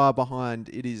so far behind.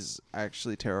 It is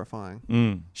actually terrifying.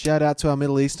 Shout Shout out to our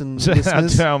Middle Eastern out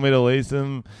listeners. to our Middle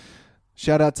Eastern.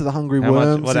 Shout out to the hungry What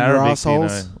worms in your Arabic do you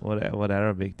assholes. know? What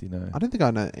Arabic do you know? I don't think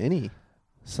I know any.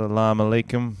 Salam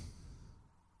alaikum.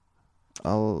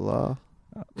 Allah.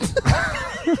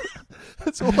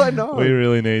 That's all I know. We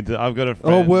really need to. I've got a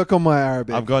friend. I'll work on my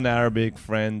Arabic. I've got an Arabic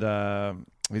friend.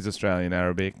 He's Australian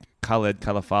Arabic. Khaled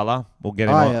Kalafala. We'll get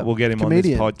him on. Yeah. We'll get him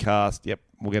Comedian. on this podcast. Yep,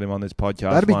 we'll get him on this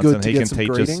podcast That'd be once, good and to he get can some teach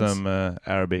greetings. us some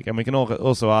Arabic, and we can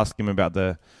also ask him about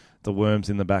the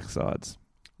worms in the backsides.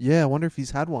 Yeah, I wonder if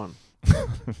he's had one.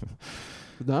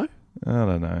 No? I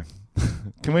don't know.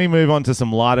 Can we move on to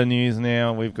some lighter news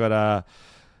now? We've got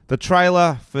the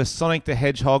trailer for Sonic the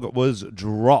Hedgehog was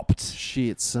dropped.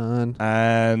 Shit, son.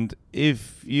 And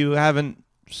if you haven't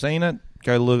seen it,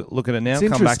 go look at it now. It's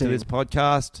Come back to interesting. this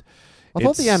podcast. I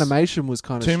thought the It's animation was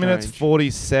kind of 2 minutes,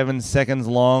 47 seconds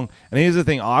long. And here's the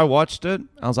thing. I watched it.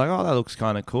 I was like, oh, that looks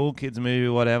kind of cool. Kids movie,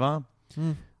 whatever.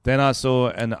 Then I saw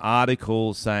an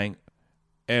article saying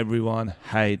everyone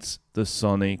hates the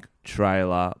Sonic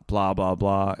trailer, blah, blah,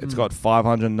 blah. It's got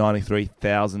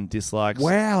 593,000 dislikes.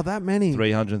 Wow, that many.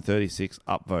 336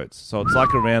 upvotes. So it's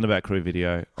like a Roundabout Crew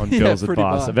video on Yeah, Girls pretty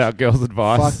Advice, much. about Girls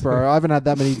Advice. Fuck, bro. I haven't had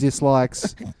that many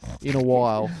dislikes in a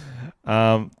while.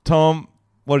 Tom,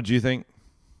 what did you think?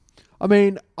 I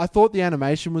mean, I thought the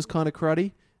animation was kind of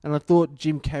cruddy, and I thought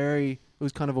Jim Carrey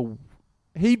was kind of a...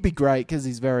 He'd be great because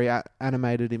he's very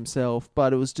animated himself,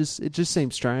 but it just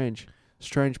seemed strange.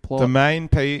 Strange plot. The main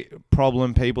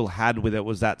problem people had with it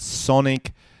was that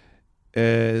Sonic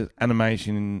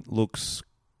animation looks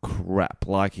crap.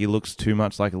 Like, he looks too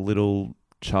much like a little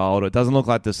child. It doesn't look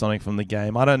like the Sonic from the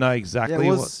game. I don't know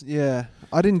exactly yeah,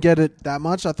 I didn't get it that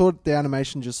much. I thought the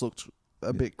animation just looked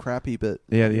a bit crappy, but...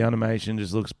 Yeah, the animation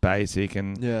just looks basic,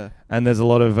 and yeah. and there's a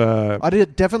lot of... I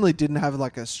definitely didn't have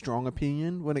like a strong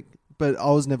opinion but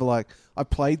I was never like I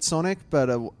played Sonic, but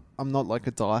I'm not like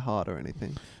a diehard or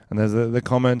anything. And there's the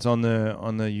comments on the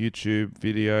YouTube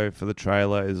video for the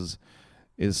trailer is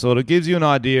sort of gives you an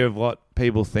idea of what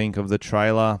people think of the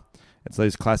trailer. It's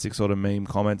these classic sort of meme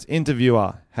comments.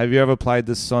 Interviewer, have you ever played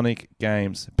the Sonic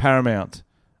games? Paramount.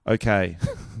 Okay.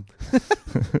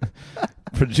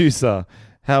 Producer,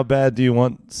 how bad do you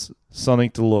want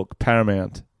Sonic to look?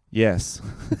 Paramount. Yes.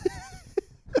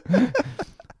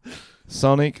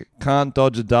 Sonic can't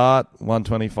dodge a dart,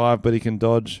 125, but he can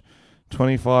dodge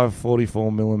 25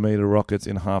 44mm rockets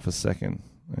in half a second.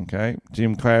 Okay.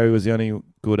 Jim Carrey was the only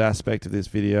good aspect of this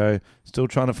video. Still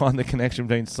trying to find the connection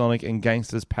between Sonic and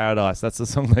Gangsta's Paradise. That's the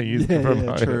song they used to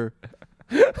promote. Yeah, true.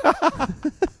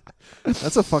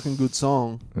 That's a fucking good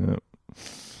song. Yeah.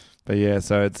 But yeah,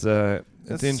 so it's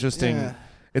interesting. Yeah.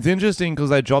 It's interesting because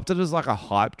they dropped it as like a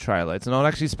hype trailer. It's not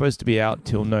actually supposed to be out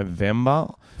till November.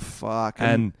 Fuck.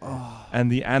 And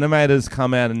the animators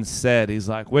come out and said, he's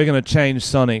like, we're going to change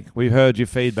Sonic. We heard your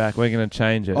feedback. We're going to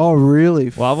change it. Oh, really?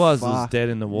 Well, otherwise it was dead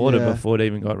in the water before it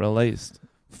even got released.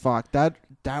 Fuck. That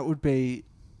would be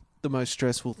the most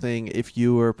stressful thing if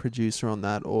you were a producer on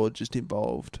that or just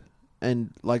involved.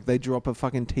 And like they drop a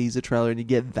fucking teaser trailer and you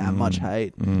get that much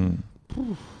hate.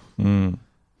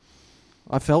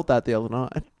 I felt that the other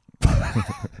night.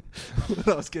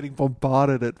 I was getting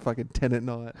bombarded at fucking 10 at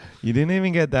night. You didn't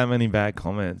even get that many bad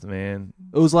comments, man.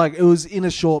 It was in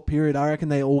a short period. I reckon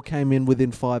they all came in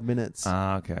within 5 minutes.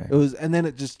 Ah, okay. And then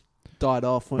it just died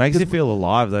off. Makes you feel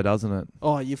alive though, doesn't it?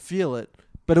 Oh, you feel it.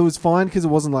 But it was fine because it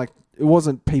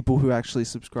wasn't people who actually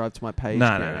subscribed to my page.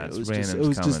 No, it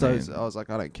was just those. I was like,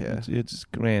 I don't care. It's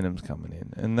just randoms coming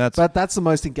in, and but that's the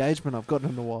most engagement I've gotten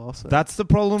in a while. So. That's the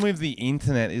problem with the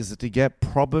internet is that to get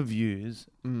proper views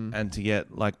and to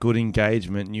get like good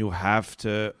engagement, you have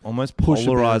to almost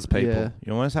polarize people. Yeah.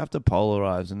 You almost have to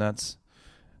polarize, and that's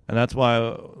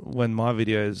why when my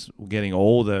videos were getting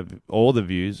all the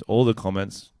views, all the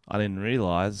comments, I didn't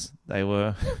realize they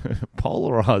were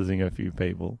polarizing a few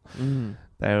people.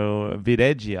 They were a bit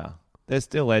edgier. They're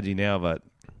still edgy now, but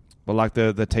like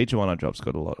the teacher one I drop's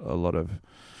got a lot of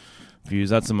views.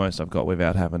 That's the most I've got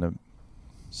without having to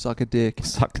suck a dick.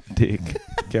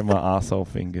 Get my arsehole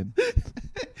fingered.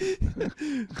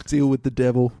 Deal with the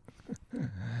devil.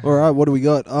 All right, what do we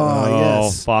got?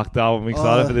 Yes. Fucked up. I'm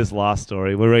excited for this last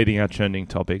story. We're reading our trending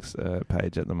topics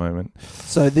page at the moment.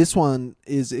 So this one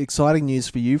is exciting news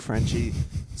for you, Frenchie.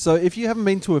 So if you haven't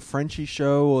been to a Frenchie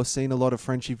show or seen a lot of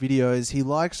Frenchie videos, he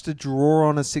likes to draw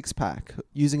on a six-pack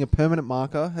using a permanent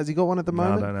marker. Has he got one at the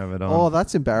moment? No, I don't have it on. Oh,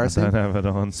 that's embarrassing. I don't have it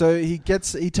on. So he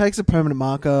takes a permanent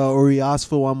marker or he asks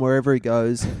for one wherever he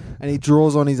goes and he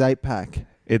draws on his 8-pack.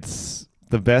 It's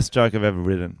the best joke I've ever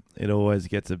written. It always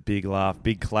gets a big laugh,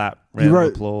 big clap, round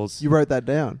of applause. You wrote that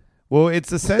down? Well,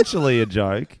 it's essentially a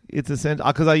joke. It's essentially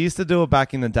because I used to do it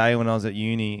back in the day when I was at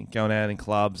uni, going out in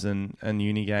clubs and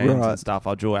uni games and stuff.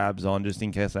 I draw abs on just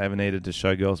in case I ever needed to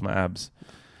show girls my abs.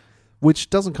 Which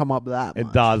doesn't come up that much.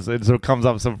 It does. It sort of comes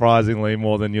up surprisingly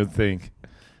more than you'd think.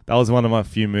 That was one of my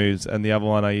few moves. And the other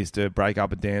one, I used to break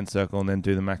up a dance circle and then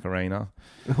do the Macarena.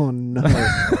 Oh, no.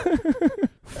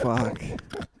 Fuck.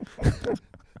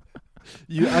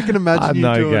 I can imagine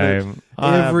you doing it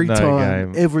every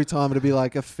time. Every time it'd be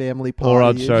like a family party. Or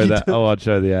I'd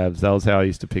show the abs. That was how I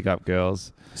used to pick up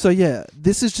girls. So yeah,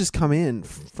 this has just come in,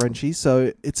 Frenchie.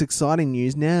 So it's exciting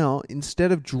news now.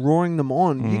 Instead of drawing them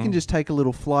on, you can just take a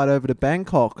little flight over to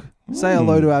Bangkok. Say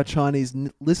hello to our Chinese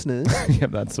listeners.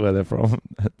 Yep, that's where they're from.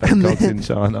 Bangkok's in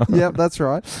China. Yep, that's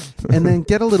right. And then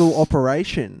get a little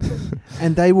operation,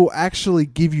 and they will actually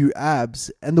give you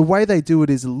abs. And the way they do it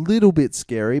is a little bit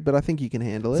scary, but I think you can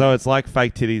handle it. So it's like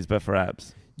fake titties, but for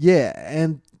abs. Yeah,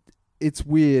 and it's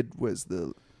weird.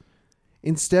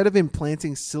 Instead of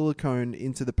implanting silicone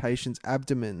into the patient's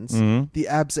abdomens, the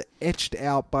abs are etched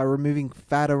out by removing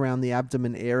fat around the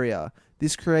abdomen area.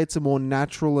 This creates a more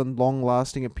natural and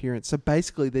long-lasting appearance. So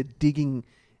basically, they're digging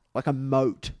like a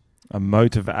moat. A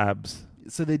moat of abs.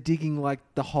 So they're digging like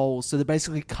the holes. So they're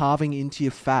basically carving into your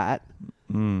fat.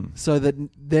 So that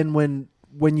then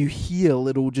when you heal,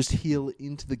 it'll just heal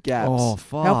into the gaps. Oh,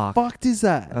 fuck. How fucked is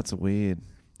that? That's weird.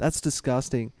 That's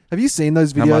disgusting. Have you seen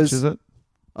those videos? How much is it?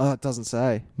 Oh, it doesn't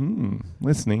say.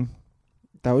 Listening.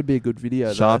 That would be a good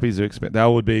video. Sharpies are expensive. That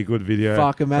would be a good video.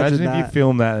 Fuck, imagine if you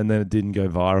filmed that and then it didn't go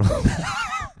viral.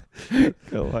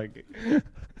 You're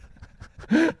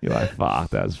like,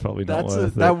 fuck, that's probably not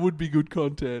worth it. That would be good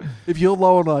content. If you're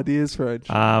low on ideas, French,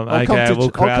 I'll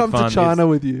come to China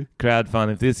with you.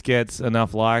 Crowdfund. If this gets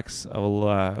enough likes,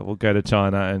 we'll go to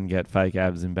China and get fake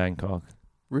abs in Bangkok.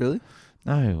 Really?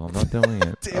 No, I'm not doing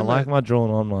it. I like my drawn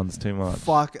on ones too much.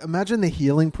 Fuck, imagine the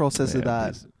healing process of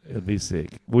that. It'd be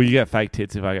sick. Will you get fake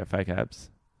tits if I get fake abs?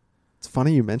 It's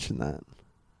funny you mentioned that.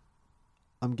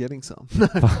 I'm getting some.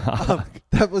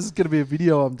 That was going to be a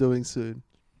video I'm doing soon.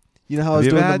 You know how I was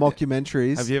doing the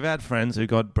mockumentaries? Have you ever had friends who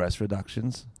got breast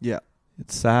reductions? Yeah.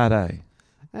 It's sad,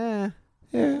 eh?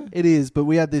 Yeah. It is, but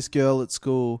we had this girl at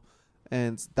school,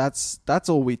 and that's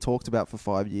all we talked about for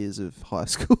 5 years of high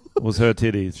school. Was her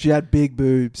titties. She had big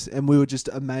boobs, and we were just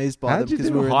amazed by them. How did you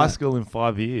because do we were high school in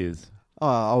 5 years?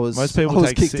 Oh, Most people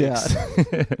take kicked 6.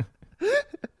 out.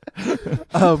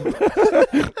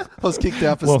 I was kicked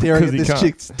out for staring at this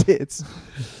chick's tits.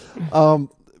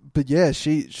 But yeah,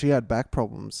 she had back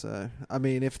problems. So I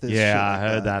mean, if there's shit I like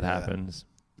heard that happens.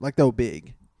 Like they were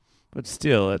big, but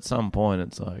still, at some point,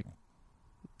 it's like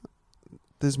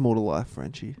there's more to life,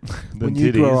 Frenchie. when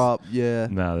you grow up, yeah.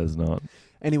 No, there's not.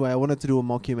 Anyway, I wanted to do a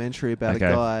mockumentary about a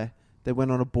guy that went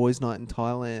on a boys' night in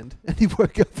Thailand, and he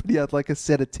woke up and he had like a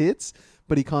set of tits.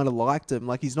 But he kind of liked him.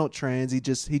 Like, he's not trans. He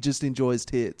just enjoys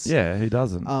tits. Yeah, he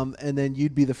doesn't. And then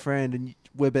you'd be the friend, and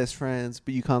we're best friends,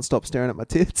 but you can't stop staring at my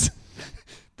tits.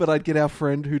 But I'd get our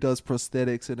friend who does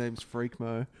prosthetics. Her name's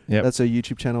Freakmo. Yep. That's her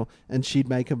YouTube channel. And she'd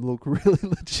make him look really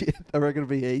legit. I reckon it'd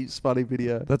be a funny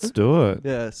video. Let's do it.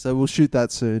 Yeah, so we'll shoot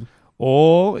that soon.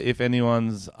 Or if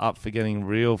anyone's up for getting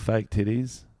real fake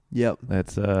titties. Yep.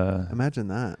 Let's imagine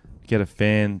that. Get a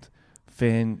fan,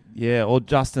 yeah, or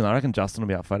Justin. I reckon Justin will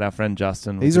be up for it. Our friend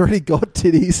Justin. He's already got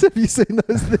titties. Have you seen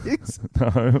those things?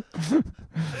 No.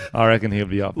 I reckon he'll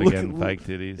be up for getting fake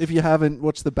titties. If you haven't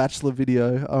watched the Bachelor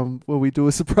video, where we do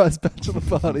a surprise bachelor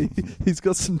party, he's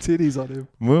got some titties on him.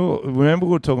 Remember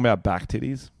we were talking about back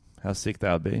titties? How sick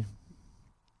that would be.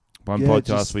 One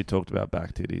podcast we talked about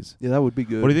back titties. Yeah, that would be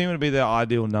good. What do you think would be the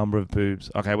ideal number of boobs?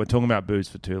 Okay, we're talking about boobs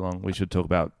for too long. We should talk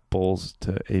about balls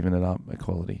to even it up,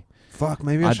 equality. Fuck,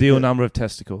 maybe ideal number of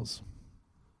testicles.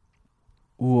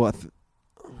 Ooh,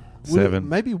 7.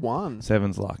 Maybe 1.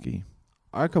 7's lucky.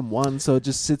 I reckon 1, so it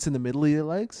just sits in the middle of your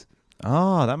legs.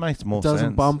 Oh, that makes more sense.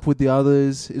 Doesn't bump with the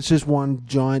others. It's just one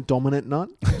giant dominant nut.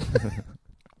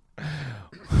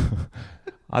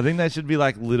 I think they should be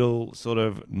like little sort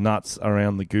of nuts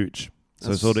around the gooch.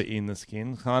 So sort of in the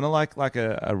skin. Kind of like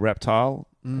a reptile,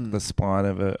 like the spine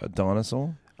of a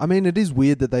dinosaur. I mean, it is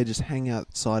weird that they just hang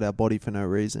outside our body for no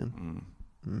reason.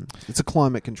 It's a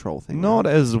climate control thing. Not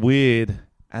as weird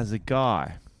as a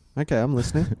guy. Okay, I'm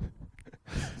listening.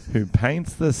 Who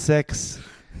paints the sex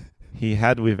he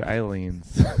had with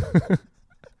aliens.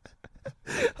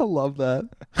 I love that.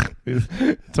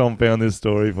 Tom found this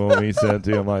story for me, sent it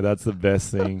to me. I'm like, that's the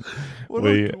best thing what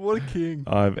a king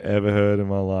I've ever heard in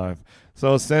my life.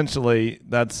 So essentially,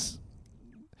 that's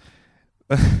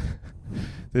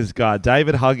this guy,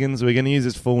 David Huggins. We're going to use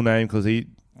his full name because he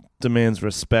demands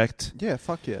respect. Yeah,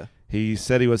 fuck yeah. He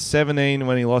said he was 17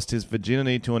 when he lost his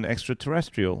virginity to an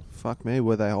extraterrestrial. Fuck me,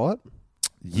 were they hot?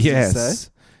 Yes.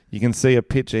 You can see a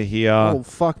picture here. Oh,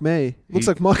 fuck me. Looks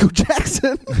like Michael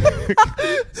Jackson.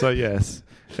 So, yes.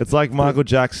 It's like Michael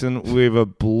Jackson with a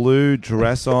blue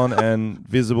dress on and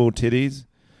visible titties.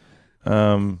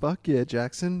 Fuck yeah,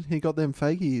 Jackson. He got them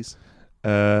fakies.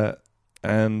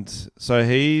 And so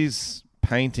he's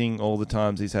painting all the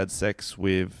times he's had sex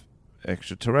with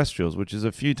extraterrestrials, which is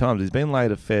a few times. He's been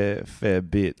laid a fair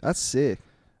bit. That's sick.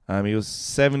 He was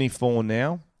 74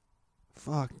 now.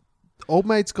 Fuck. Old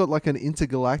mate's got like an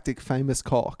intergalactic famous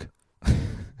cock.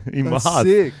 He That's must.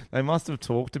 Sick. They must have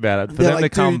talked about it. For They're them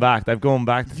like, to come dude, back, they've gone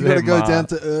back to you got to their go down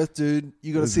to Earth, dude.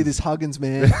 You got to see this Huggins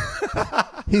man.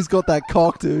 He's got that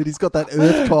cock, dude. He's got that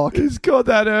Earth cock. He's got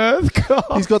that Earth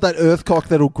cock. He's got that Earth cock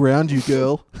that'll ground you,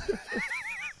 girl.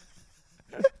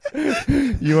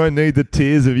 You won't need the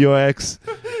tears of your ex.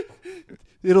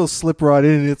 It'll slip right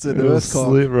in. It's an It'll Earth cock.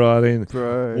 slip right in.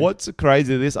 Bro. What's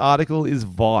crazy, this article is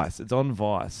Vice. It's on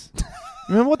Vice.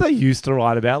 Remember what they used to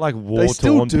write about? Like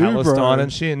war-torn Palestine bro.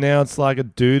 and shit. Now it's like a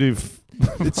dude who...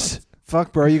 It's...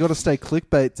 Fuck, bro. You got to stay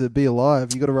clickbait to be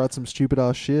alive. You got to write some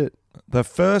stupid-ass shit. The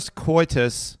first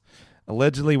coitus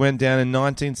allegedly went down in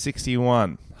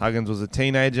 1961. Huggins was a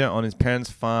teenager on his parents'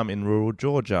 farm in rural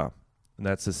Georgia. And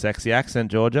that's a sexy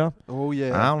accent, Georgia. Oh,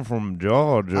 yeah. I'm from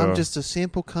Georgia. I'm just a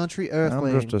simple country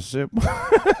earthling. I'm just a simple...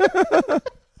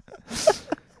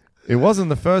 It wasn't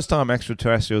the first time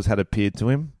extraterrestrials had appeared to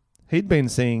him. He'd been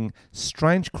seeing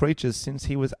strange creatures since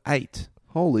he was 8.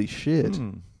 Holy shit.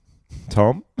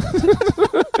 Tom?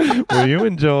 Were you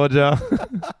in Georgia?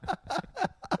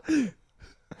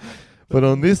 But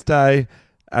on this day,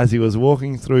 as he was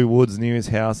walking through woods near his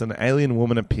house, an alien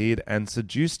woman appeared and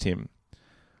seduced him.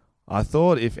 I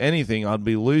thought, if anything, I'd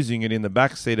be losing it in the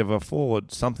backseat of a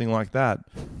Ford, something like that.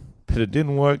 But it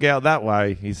didn't work out that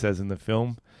way, he says in the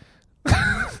film.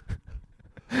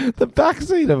 The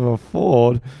backseat of a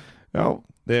Ford. Oh,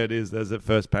 there it is. There's the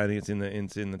first painting. It's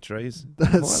in the trees.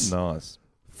 That's quite nice.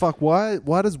 Fuck. Why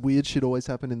does weird shit always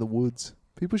happen in the woods?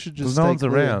 People should just. No stay one's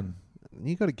clear. around.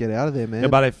 You got to get out of there, man. Yeah,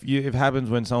 but if it happens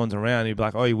when someone's around, you'd be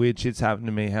like, "Oh, weird shit's happened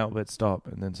to me. Help it, stop!"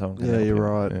 And then someone. Can help you're you.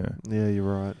 right. Yeah, you're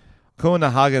right. According to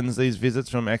Huggins, these visits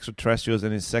from extraterrestrials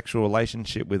and his sexual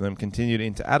relationship with them continued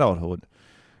into adulthood.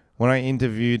 When I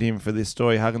interviewed him for this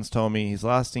story, Huggins told me his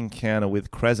last encounter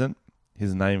with Crescent,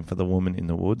 his name for the woman in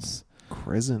the woods,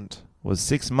 Crescent, was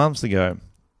 6 months ago.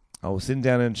 I was sitting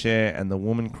down in a chair and the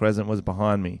woman Crescent was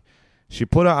behind me. She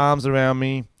put her arms around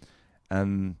me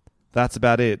and that's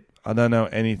about it. I don't know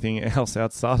anything else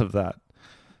outside of that.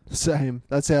 Same.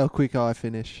 That's how quick I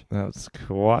finish. That's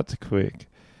quite quick.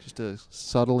 Just a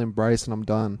subtle embrace and I'm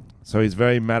done. So he's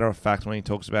very matter-of-fact when he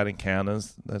talks about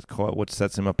encounters. That's quite what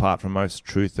sets him apart from most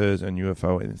truthers and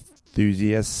UFO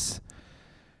enthusiasts.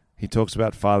 He talks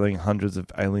about fathering hundreds of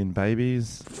alien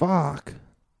babies. Fuck.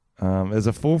 There's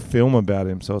a full film about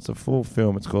him, so it's a full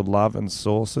film. It's called Love and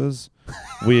Saucers.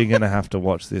 We are going to have to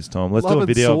watch this, Tom. Let's do a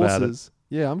video about it.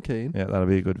 Yeah, I'm keen. Yeah, that'll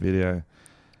be a good video.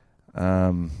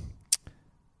 And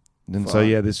so,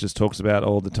 yeah, this just talks about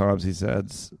all the times he's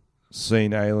had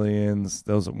seen aliens.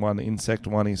 There was one insect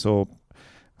one he saw.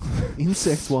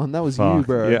 Insect one? That was you,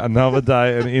 bro. Yeah, another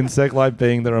day, an insect-like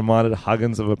being that reminded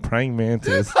Huggins of a praying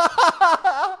mantis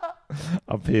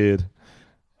appeared.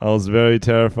 I was very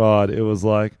terrified. It was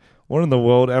like, what in the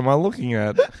world am I looking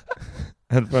at?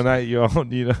 And for an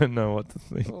 8-year-old, you don't know what to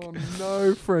think. Oh,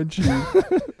 no, Frenchie.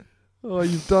 Oh,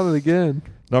 you've done it again.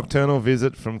 Nocturnal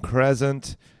visit from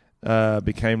Crescent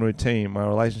became routine. My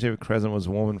relationship with Crescent was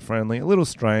warm and friendly. A little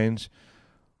strange.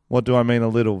 What do I mean a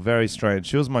little? Very strange.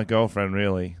 She was my girlfriend,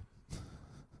 really.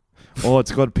 Oh,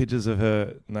 it's got pictures of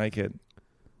her naked.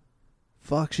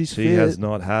 Fuck, she's She fit. has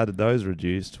not had those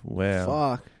reduced.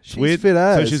 Wow. Fuck. She's Weird. fit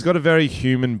as. So she's got a very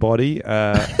human body.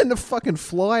 And a fucking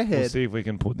fly We'll head. see if we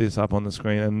can put this up on the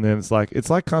screen. And then it's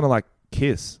kind of like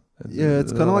Kiss. Yeah,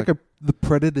 it's kind of like the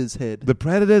Predator's head. The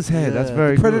Predator's head. Yeah, That's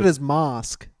very the Predator's good.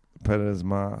 mask. Predator's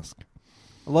mask.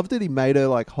 I love that he made her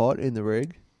like hot in the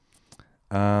rig.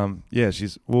 Yeah,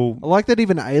 she's... Well, I like that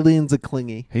even aliens are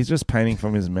clingy. he's just painting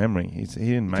from his memory. He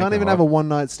didn't make Can't her even hot. have a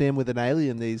one-night stand with an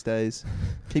alien these days.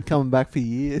 Keep coming back for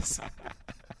years.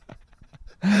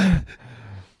 The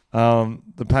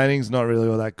painting's not really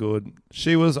all that good.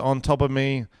 She was on top of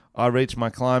me. I reached my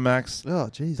climax. Oh,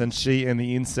 jeez. Then she and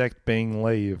the insect being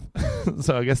leave.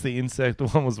 So I guess the insect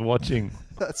one was watching.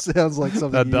 That sounds like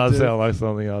something That you does do. sound like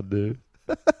something I'd do.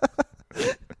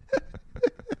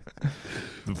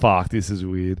 Fuck, this is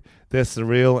weird. They're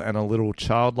surreal and a little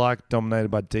childlike, dominated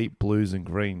by deep blues and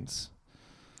greens.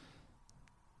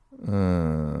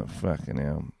 Fucking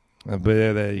hell. But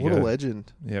there you What go. a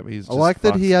legend. Yep, he's I just like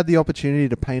that fucked. he had the opportunity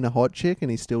to paint a hot chick and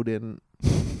he still didn't.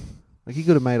 Like, he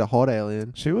could have made a hot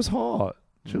alien. She was hot.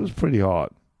 She was pretty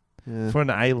hot. Yeah, For an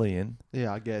alien.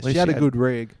 yeah, I guess. At least She had she a good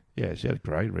rig. Yeah, she had a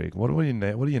great rig. What do you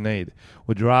need? What do you need?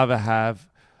 Would you rather have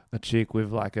a chick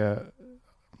with like a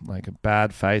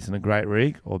bad face and a great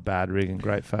rig, or bad rig and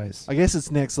great face? I guess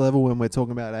it's next level when we're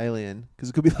talking about alien. Because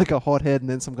it could be like a hot head and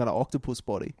then some kind of octopus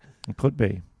body. It could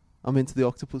be. I'm into the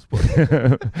octopus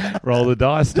body. Roll the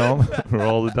dice, Tom.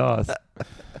 Roll the dice.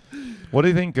 What do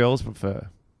you think girls prefer?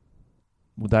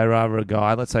 Would they rather a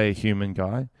guy, let's say a human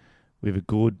guy, with a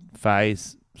good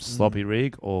face, sloppy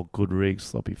rig, or good rig,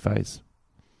 sloppy face?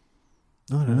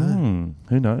 I don't know.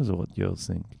 Who knows what girls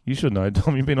think? You should know,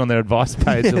 Tom. You've been on their advice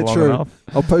page Yeah, long true. enough.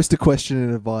 I'll post a question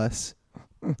and advice.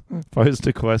 Post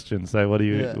a question. Say, what do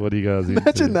you guys into?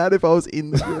 Imagine that if I was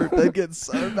in the group. They'd get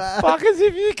so mad. Fuck as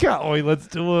if you can't. Wait, let's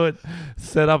do it.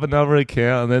 Set up another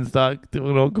account and then start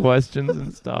doing all questions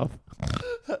and stuff.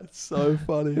 That's so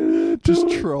funny. Just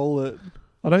troll it.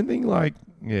 I don't think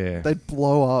yeah. They'd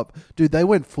blow up. Dude, they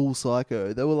went full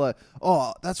psycho. They were like,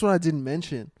 oh, that's what I didn't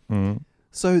mention. Mm.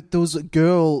 So there was a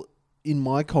girl in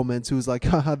my comments who was like,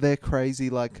 haha, they're crazy.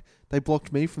 Like, they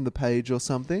blocked me from the page or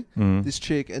something, this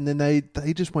chick. And then they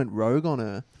just went rogue on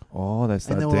her. Oh, they And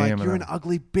started they were like, DMing you're an her.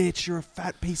 ugly bitch. You're a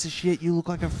fat piece of shit. You look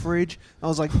like a fridge. I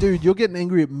was like, dude, you're getting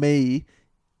angry at me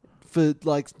for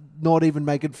like not even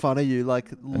making fun of you.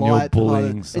 Like, you're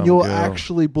bullying some and you're girl.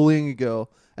 actually bullying a girl.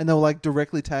 And they were like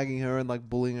directly tagging her and like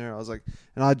bullying her. I was like,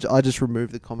 and I just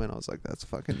removed the comment. I was like, that's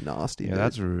fucking nasty. Yeah, dude.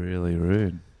 that's really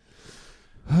rude.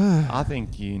 I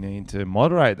think you need to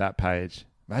moderate that page.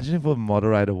 Imagine if a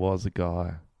moderator was a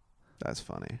guy. That's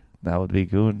funny. That would be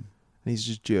good. And he's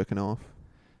just jerking off.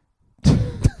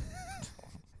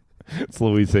 It's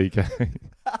Louis C.K.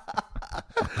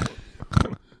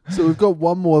 So we've got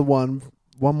one more I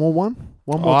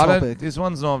topic. This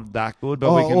one's not that good, but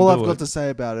Oh, we can all do I've it. got to say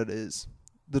about it is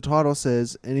the title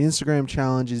says, an Instagram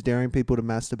challenge is daring people to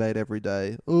masturbate every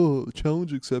day. Oh,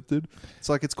 challenge accepted. It's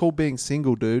like, it's called being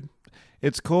single, dude.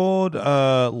 It's called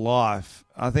life.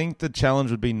 I think the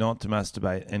challenge would be not to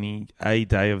masturbate a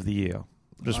day of the year.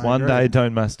 Just one day,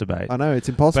 don't masturbate. I know, it's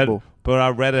impossible. But I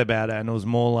read about it, and it was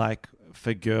more like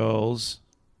for girls.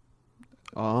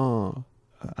 Oh.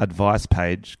 Advice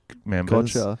page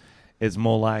members. Gotcha. It's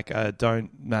more like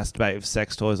don't masturbate with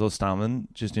sex toys or something.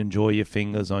 Just enjoy your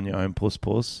fingers on your own puss.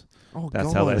 Oh,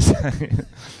 That's God. how they say it.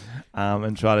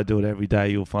 And try to do it every day.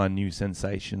 You'll find new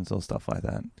sensations or stuff like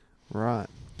that. Right.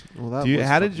 Well,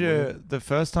 that the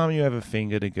first time you ever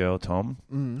fingered a girl, Tom?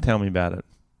 Tell me about it.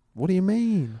 What do you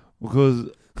mean? Because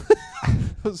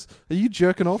are you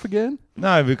jerking off again?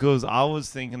 No, because I was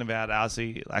thinking about I was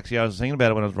thinking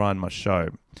about it when I was writing my show.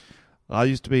 I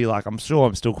used to be like, I'm sure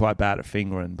I'm still quite bad at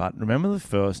fingering, but remember the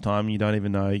first time you don't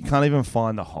even know, you can't even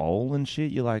find the hole and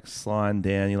shit. You're like sliding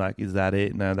down. You're like, is that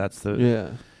it? No, that's the... Yeah.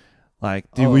 Like,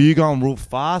 were you going real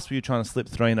fast? Were you trying to slip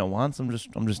 3 in at once? I'm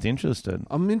just interested.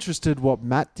 I'm interested what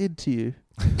Matt did to you.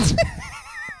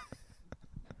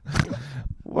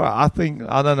 Well, I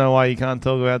don't know why you can't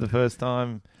talk about the first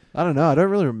time. I don't know. I don't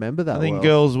really remember that. I think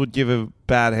girls would give a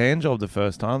bad hand job the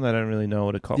first time. They don't really know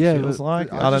what a cock feels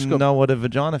like. I don't know what a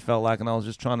vagina felt like, and I was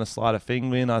just trying to slide a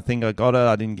finger in. I think I got it.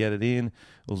 I didn't get it in. It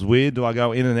was weird. Do I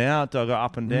go in and out? Do I go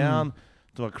up and down?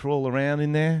 Do I crawl around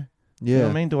in there? Yeah. You know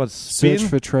what I mean? Do I spin? Search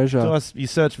for treasure. You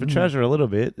search for treasure a little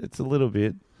bit. It's a little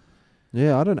bit.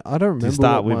 Yeah, I don't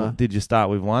remember. Did you start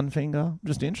with one finger? I'm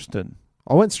just interested.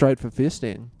 I went straight for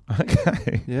fisting.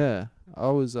 Okay. Yeah. I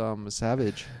was a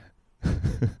savage.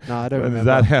 No, I don't remember. Is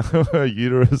that how her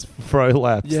uterus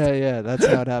prolapsed? Yeah, that's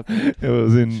how it happened. It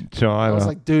was in China. I was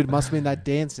like, dude, must have been that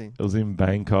dancing. It was in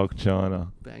Bangkok,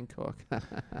 China. Bangkok.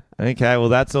 Okay, well,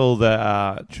 that's all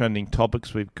the trending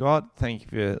topics we've got. Thank you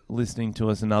for listening to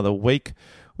us another week.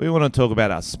 We want to talk about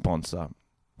our sponsor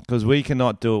because we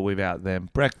cannot do it without them.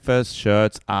 Breakfast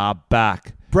shirts are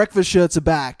back. Breakfast shirts are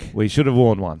back. We should have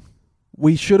worn one.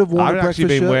 We should have worn a breakfast shirt.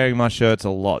 I've actually been wearing my shirts a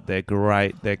lot. They're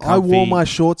great. They're comfy. I wore my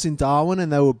shorts in Darwin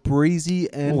and they were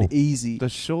breezy and easy. The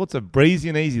shorts are breezy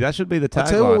and easy. That should be the tagline. I'll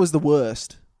tell you what was the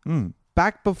worst.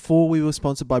 Back before we were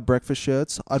sponsored by breakfast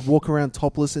shirts, I'd walk around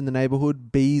topless in the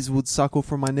neighborhood. Bees would suckle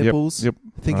from my nipples,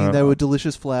 thinking they were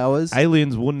delicious flowers.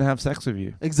 Aliens wouldn't have sex with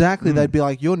you. Exactly. They'd be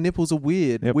like, your nipples are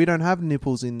weird. Yep. We don't have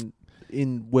nipples in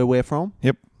where we're from.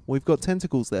 Yep. We've got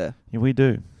tentacles there. Yeah, we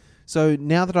do. So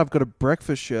now that I've got a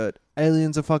breakfast shirt,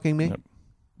 aliens are fucking me. Yep.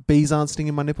 Bees aren't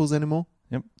stinging my nipples anymore.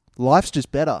 Yep. Life's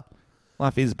just better.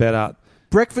 Life is better.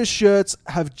 Breakfast shirts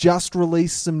have just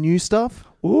released some new stuff.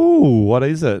 Ooh, what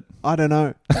is it? I don't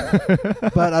know.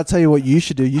 But I'll tell you what you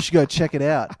should do. You should go check it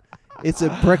out. It's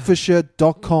at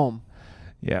breakfastshirt.com.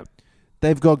 Yep.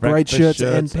 They've got great shirts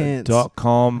and pants.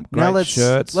 .com. Great Now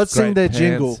shirts. Let's sing their pants.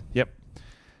 jingle. Yep.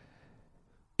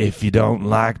 If you don't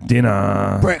like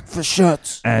dinner, Breakfast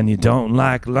shirts. and you don't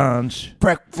like lunch,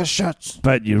 Breakfast shirts.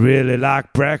 but you really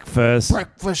like breakfast,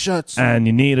 Breakfast shirts. and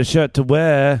you need a shirt to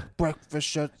wear, Breakfast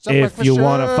shirts. if you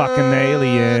want a fucking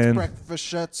alien, Breakfast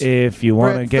shirts. if you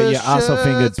want to get your Breakfast asshole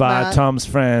fingered shirts, by Matt. Tom's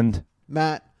friend,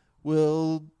 Matt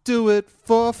will do it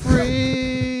for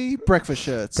free. Breakfast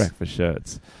shirts. breakfast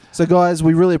shirts. So guys,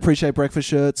 we really appreciate breakfast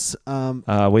shirts.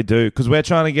 We do, because we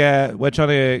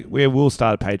will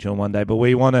start a Patreon one day, but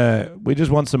we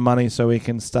just want some money so we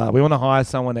can start. We want to hire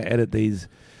someone to edit these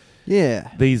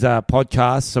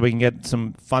podcasts so we can get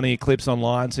some funny clips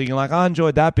online. So you can I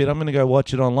enjoyed that bit. I'm going to go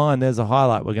watch it online. There's a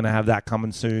highlight. We're going to have that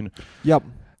coming soon. Yep.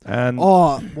 And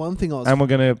one thing we're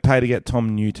going to pay to get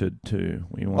Tom neutered too.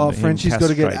 Frenchie's got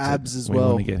to get abs as well.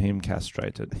 We want to get him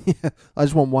castrated. Yeah, I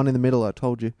just want one in the middle. I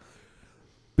told you.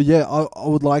 But yeah, I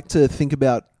would like to think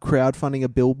about crowdfunding a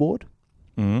billboard.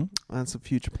 Mm-hmm. That's a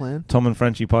future plan. Tom and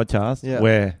Frenchie podcast. Yeah.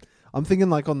 Where? I'm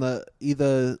thinking on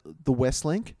either the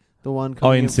Westlink, the one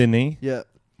coming in Sydney. Yeah.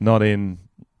 Not in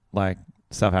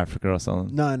South Africa or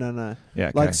something. No.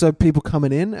 Yeah. Okay. So people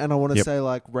coming in, and I want to say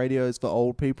radio's for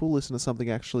old people. Listen to something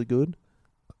actually good.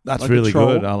 That's really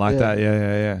good. I like that.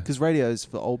 Yeah. Because radio's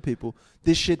for old people.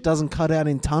 This shit doesn't cut out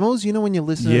in tunnels. You know when you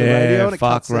listen to the radio and it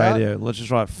cuts radio. out? Let's just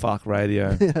write fuck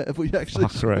radio. Yeah, we actually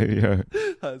fuck radio.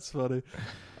 That's funny.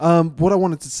 What I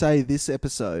wanted to say this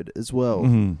episode as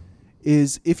well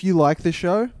is if you like the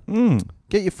show,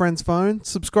 get your friend's phone,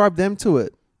 subscribe them to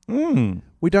it.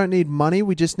 We don't need money.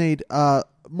 We just need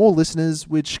more listeners,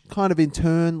 which kind of in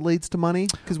turn leads to money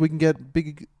because we can get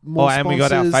more sponsors. And we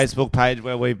got our Facebook page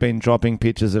where we've been dropping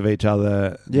pictures of each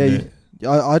other. Yeah,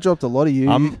 I dropped a lot of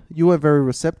you. You were very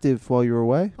receptive while you were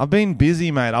away. I've been busy,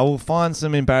 mate. I will find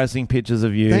some embarrassing pictures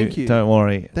of you. Thank you. Don't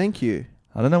worry. Thank you.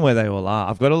 I don't know where they all are.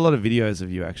 I've got a lot of videos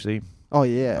of you, actually. Oh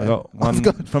yeah, I got one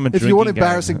from a if you want drinking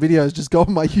embarrassing game. videos, just go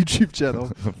on my YouTube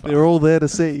channel. They're all there to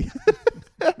see.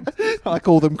 I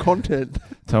call them content.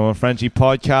 Tom and Frenchie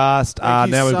podcast. Thank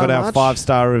you Now we've so got our much.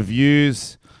 5-star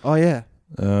reviews. Oh yeah.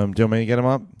 Do you want me to get them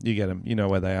up? You get them. You know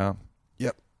where they are.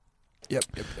 Yep.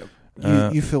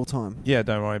 You fill time. Yeah,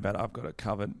 don't worry about it. I've got it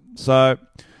covered. So,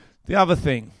 the other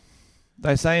thing,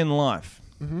 they say in life,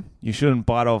 you shouldn't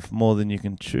bite off more than you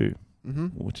can chew,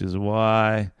 which is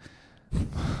why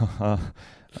I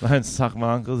don't suck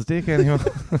my uncle's dick anymore.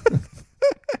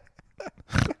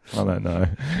 I don't know.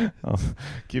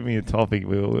 Give me a topic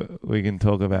we can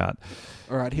talk about.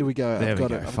 All right, here we go. There I've we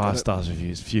got go. it. 5 stars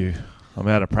reviews. Phew. I'm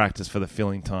out of practice for the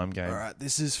filling time game. All right,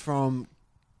 this is from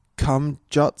Cum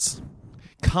Juts.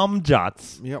 Cum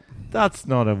juts. Yep. That's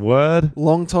not a word.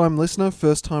 Long time listener,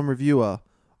 first time reviewer.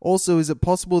 Also, is it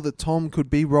possible that Tom could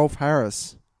be Rolf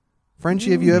Harris?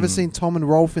 Frenchie, have you ever seen Tom and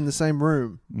Rolf in the same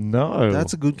room? No.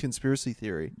 That's a good conspiracy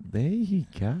theory. There you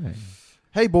go.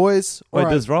 Hey, boys. Wait, All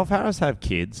right. does Rolf Harris have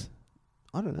kids?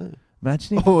 I don't know.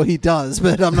 Imagine if... Oh, he does,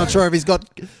 but I'm not sure if he's got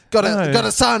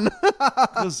a son.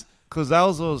 Because that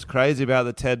was what was crazy about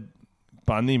the Ted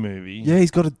Bundy movie. Yeah,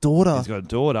 he's got a daughter. He's got a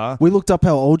daughter. We looked up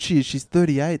how old she is. She's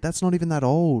 38. That's not even that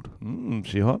old.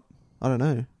 She hot? I don't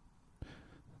know.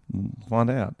 Find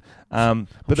out.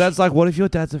 But that's like, what if your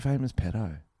dad's a famous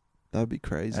pedo? That would be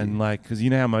crazy. And like, because you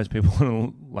know how most people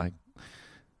want to like...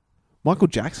 Michael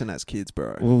Jackson has kids,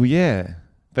 bro. Well, yeah.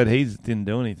 But he didn't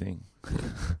do anything.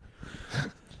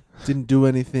 Didn't do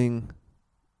anything.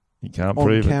 You can't on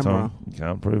prove it, camera. Tom. You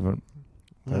can't prove it.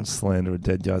 Don't slander a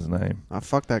dead guy's name.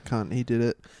 Fuck that cunt. He did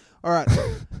it. All right.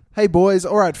 Hey, boys.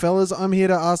 All right, fellas. I'm here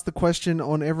to ask the question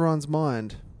on everyone's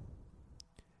mind.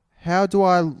 How do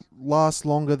I last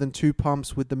longer than 2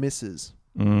 pumps with the missus?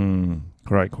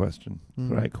 Great question.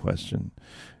 Great question.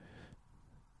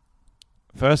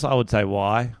 First, I would say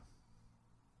why.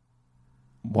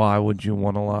 Why would you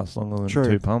want to last longer than True.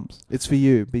 2 pumps? It's for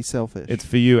you. Be selfish. It's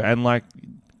for you. And like,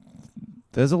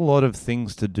 there's a lot of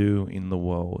things to do in the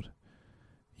world.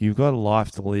 You've got a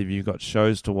life to live. You've got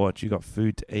shows to watch. You've got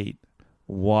food to eat.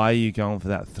 Why are you going for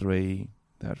that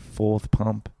 4th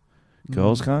pump?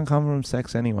 Girls can't come from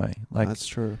sex anyway. Like, that's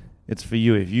true. It's for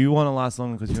you. If you want to last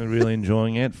longer because you're really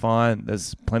enjoying it, fine.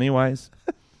 There's plenty of ways.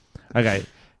 Okay.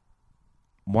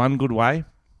 One good way,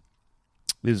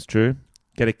 this is true,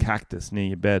 get a cactus near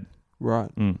your bed. Right.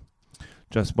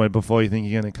 Just before you think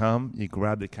you're going to come, you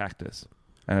grab the cactus.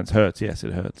 And it hurts. Yes,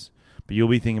 it hurts. But you'll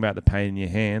be thinking about the pain in your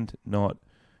hand, not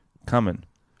coming.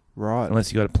 Right.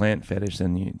 Unless you got a plant fetish,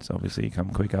 then it's obviously you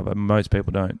come quicker. But most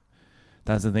people don't.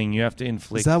 That's the thing. You have to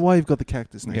inflict. Is that why you've got the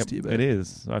cactus next to your bed? It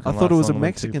is. I thought it was a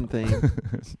Mexican thing.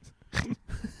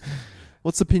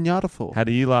 What's the piñata for? How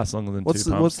do you last longer than 2 pumps,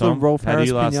 What's the Tom? Rolf How do Harris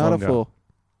you last piñata longer? for?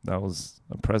 That was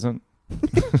a present.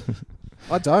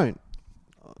 I don't.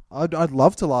 I'd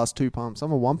love to last 2 pumps.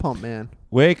 I'm a 1 pump man.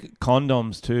 Wear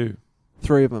condoms too.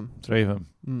 3 of them. 3 of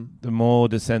them. The more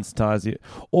desensitized you...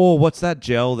 Or what's that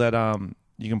gel that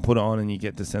you can put it on and you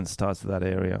get desensitized to that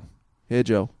area? Hair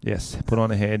gel. Yes, put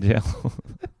on a hair gel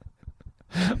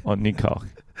on your cock.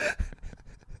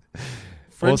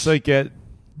 Also get...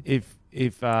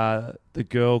 If the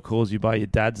girl calls you by your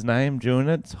dad's name during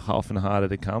it, it's often harder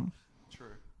to come. True.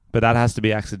 But that has to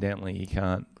be accidentally. You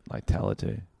can't like tell her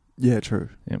to. Yeah, true.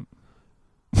 Yep.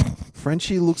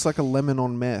 Frenchie looks like a lemon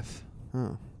on meth.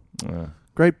 Oh. Yeah.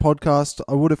 Great podcast.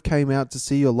 I would have came out to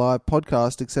see your live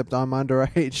podcast, except I'm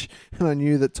underage, and I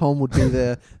knew that Tom would be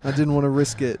there. I didn't want to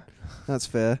risk it. That's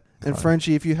fair. And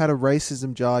Frenchie, if you had a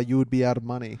racism jar, you would be out of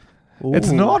money. Ooh.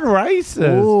 It's not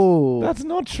racist. Ooh. That's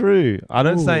not true. I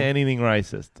don't Ooh. say anything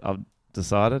racist. I've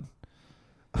decided.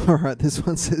 All right, this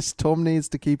one says Tom needs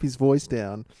to keep his voice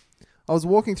down. I was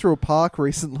walking through a park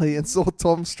recently and saw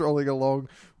Tom strolling along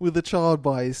with a child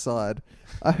by his side.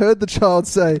 I heard the child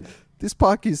say, "This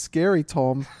park is scary,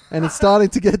 Tom, and it's starting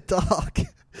to get dark."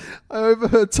 I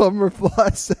overheard Tom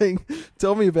reply saying,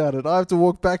 "Tell me about it. I have to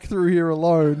walk back through here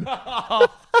alone."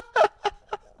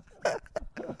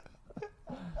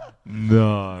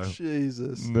 No.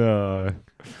 Jesus. No.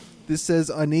 This says,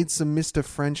 I need some Mr.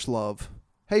 French love.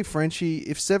 Hey, Frenchie,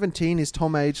 if 17 is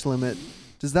Tom age limit,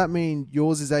 does that mean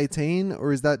yours is 18,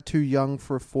 or is that too young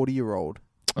for a 40-year-old?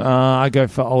 I go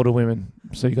for older women,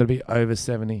 so you got to be over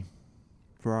 70.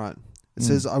 Right. It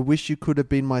says, I wish you could have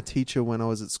been my teacher when I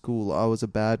was at school. I was a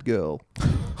bad girl.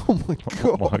 Oh, my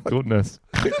God. Oh, my goodness.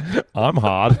 I'm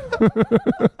hard.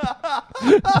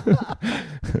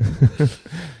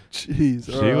 Jeez.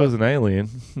 She was an alien.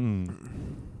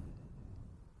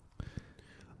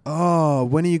 Oh,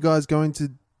 when are you guys going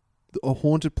to a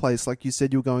haunted place like you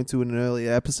said you were going to in an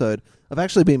earlier episode? I've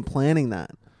actually been planning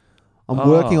that. I'm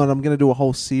working on it. I'm going to do a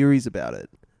whole series about it.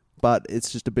 But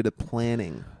it's just a bit of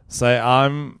planning. So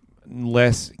I'm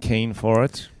less keen for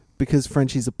it. Because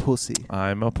Frenchie's a pussy.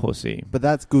 I'm a pussy. But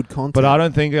that's good content. But I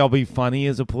don't think I'll be funny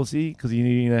as a pussy because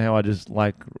you know how I just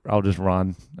I'll just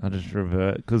run. I'll just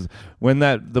revert. Because when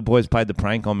the boys played the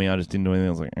prank on me, I just didn't do anything.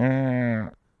 I was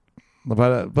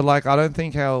like, but like, I don't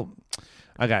think how.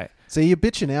 Okay. So you're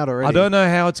bitching out already. I don't know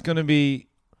how it's going to be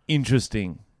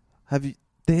interesting. Have you?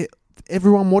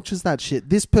 Everyone watches that shit.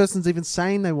 This person's even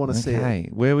saying they want to see it. Okay.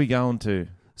 Where are we going to?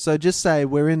 So just say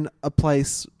we're in a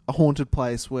haunted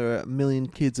place where 1 million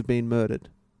kids have been murdered.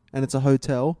 And it's a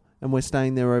hotel, and we're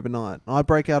staying there overnight. I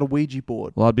break out a Ouija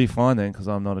board. Well, I'd be fine then because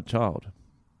I'm not a child.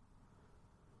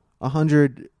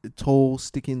 100 tall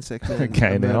stick insect men.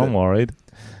 Okay, now I'm worried.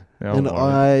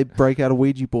 I break out a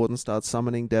Ouija board and start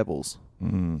summoning devils.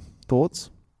 Thoughts?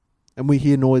 And we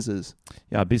hear noises.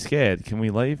 Yeah, I'd be scared. Can we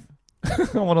leave?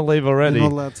 I want to leave already. You're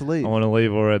not allowed to leave. I want to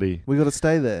leave already. We got to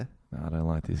stay there. No, I don't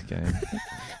like this game.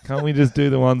 Can't we just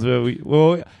do the ones where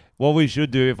well, what we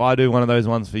should do, if I do one of those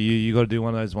ones for you, you got to do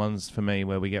one of those ones for me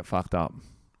where we get fucked up.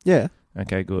 Yeah.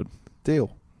 Okay, good.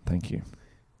 Deal. Thank you.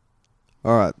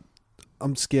 All right.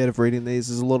 I'm scared of reading these.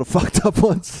 There's a lot of fucked up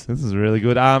ones. This is really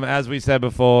good. As we said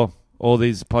before, all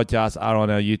these podcasts are on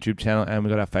our YouTube channel, and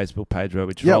we've got our Facebook page where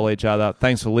we troll each other.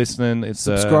 Thanks for listening. It's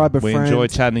subscribe, we friend. Enjoy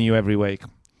chatting to you every week.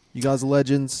 You guys are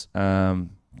legends. Tom,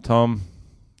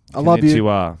 I love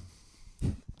you.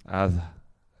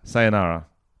 Sayonara.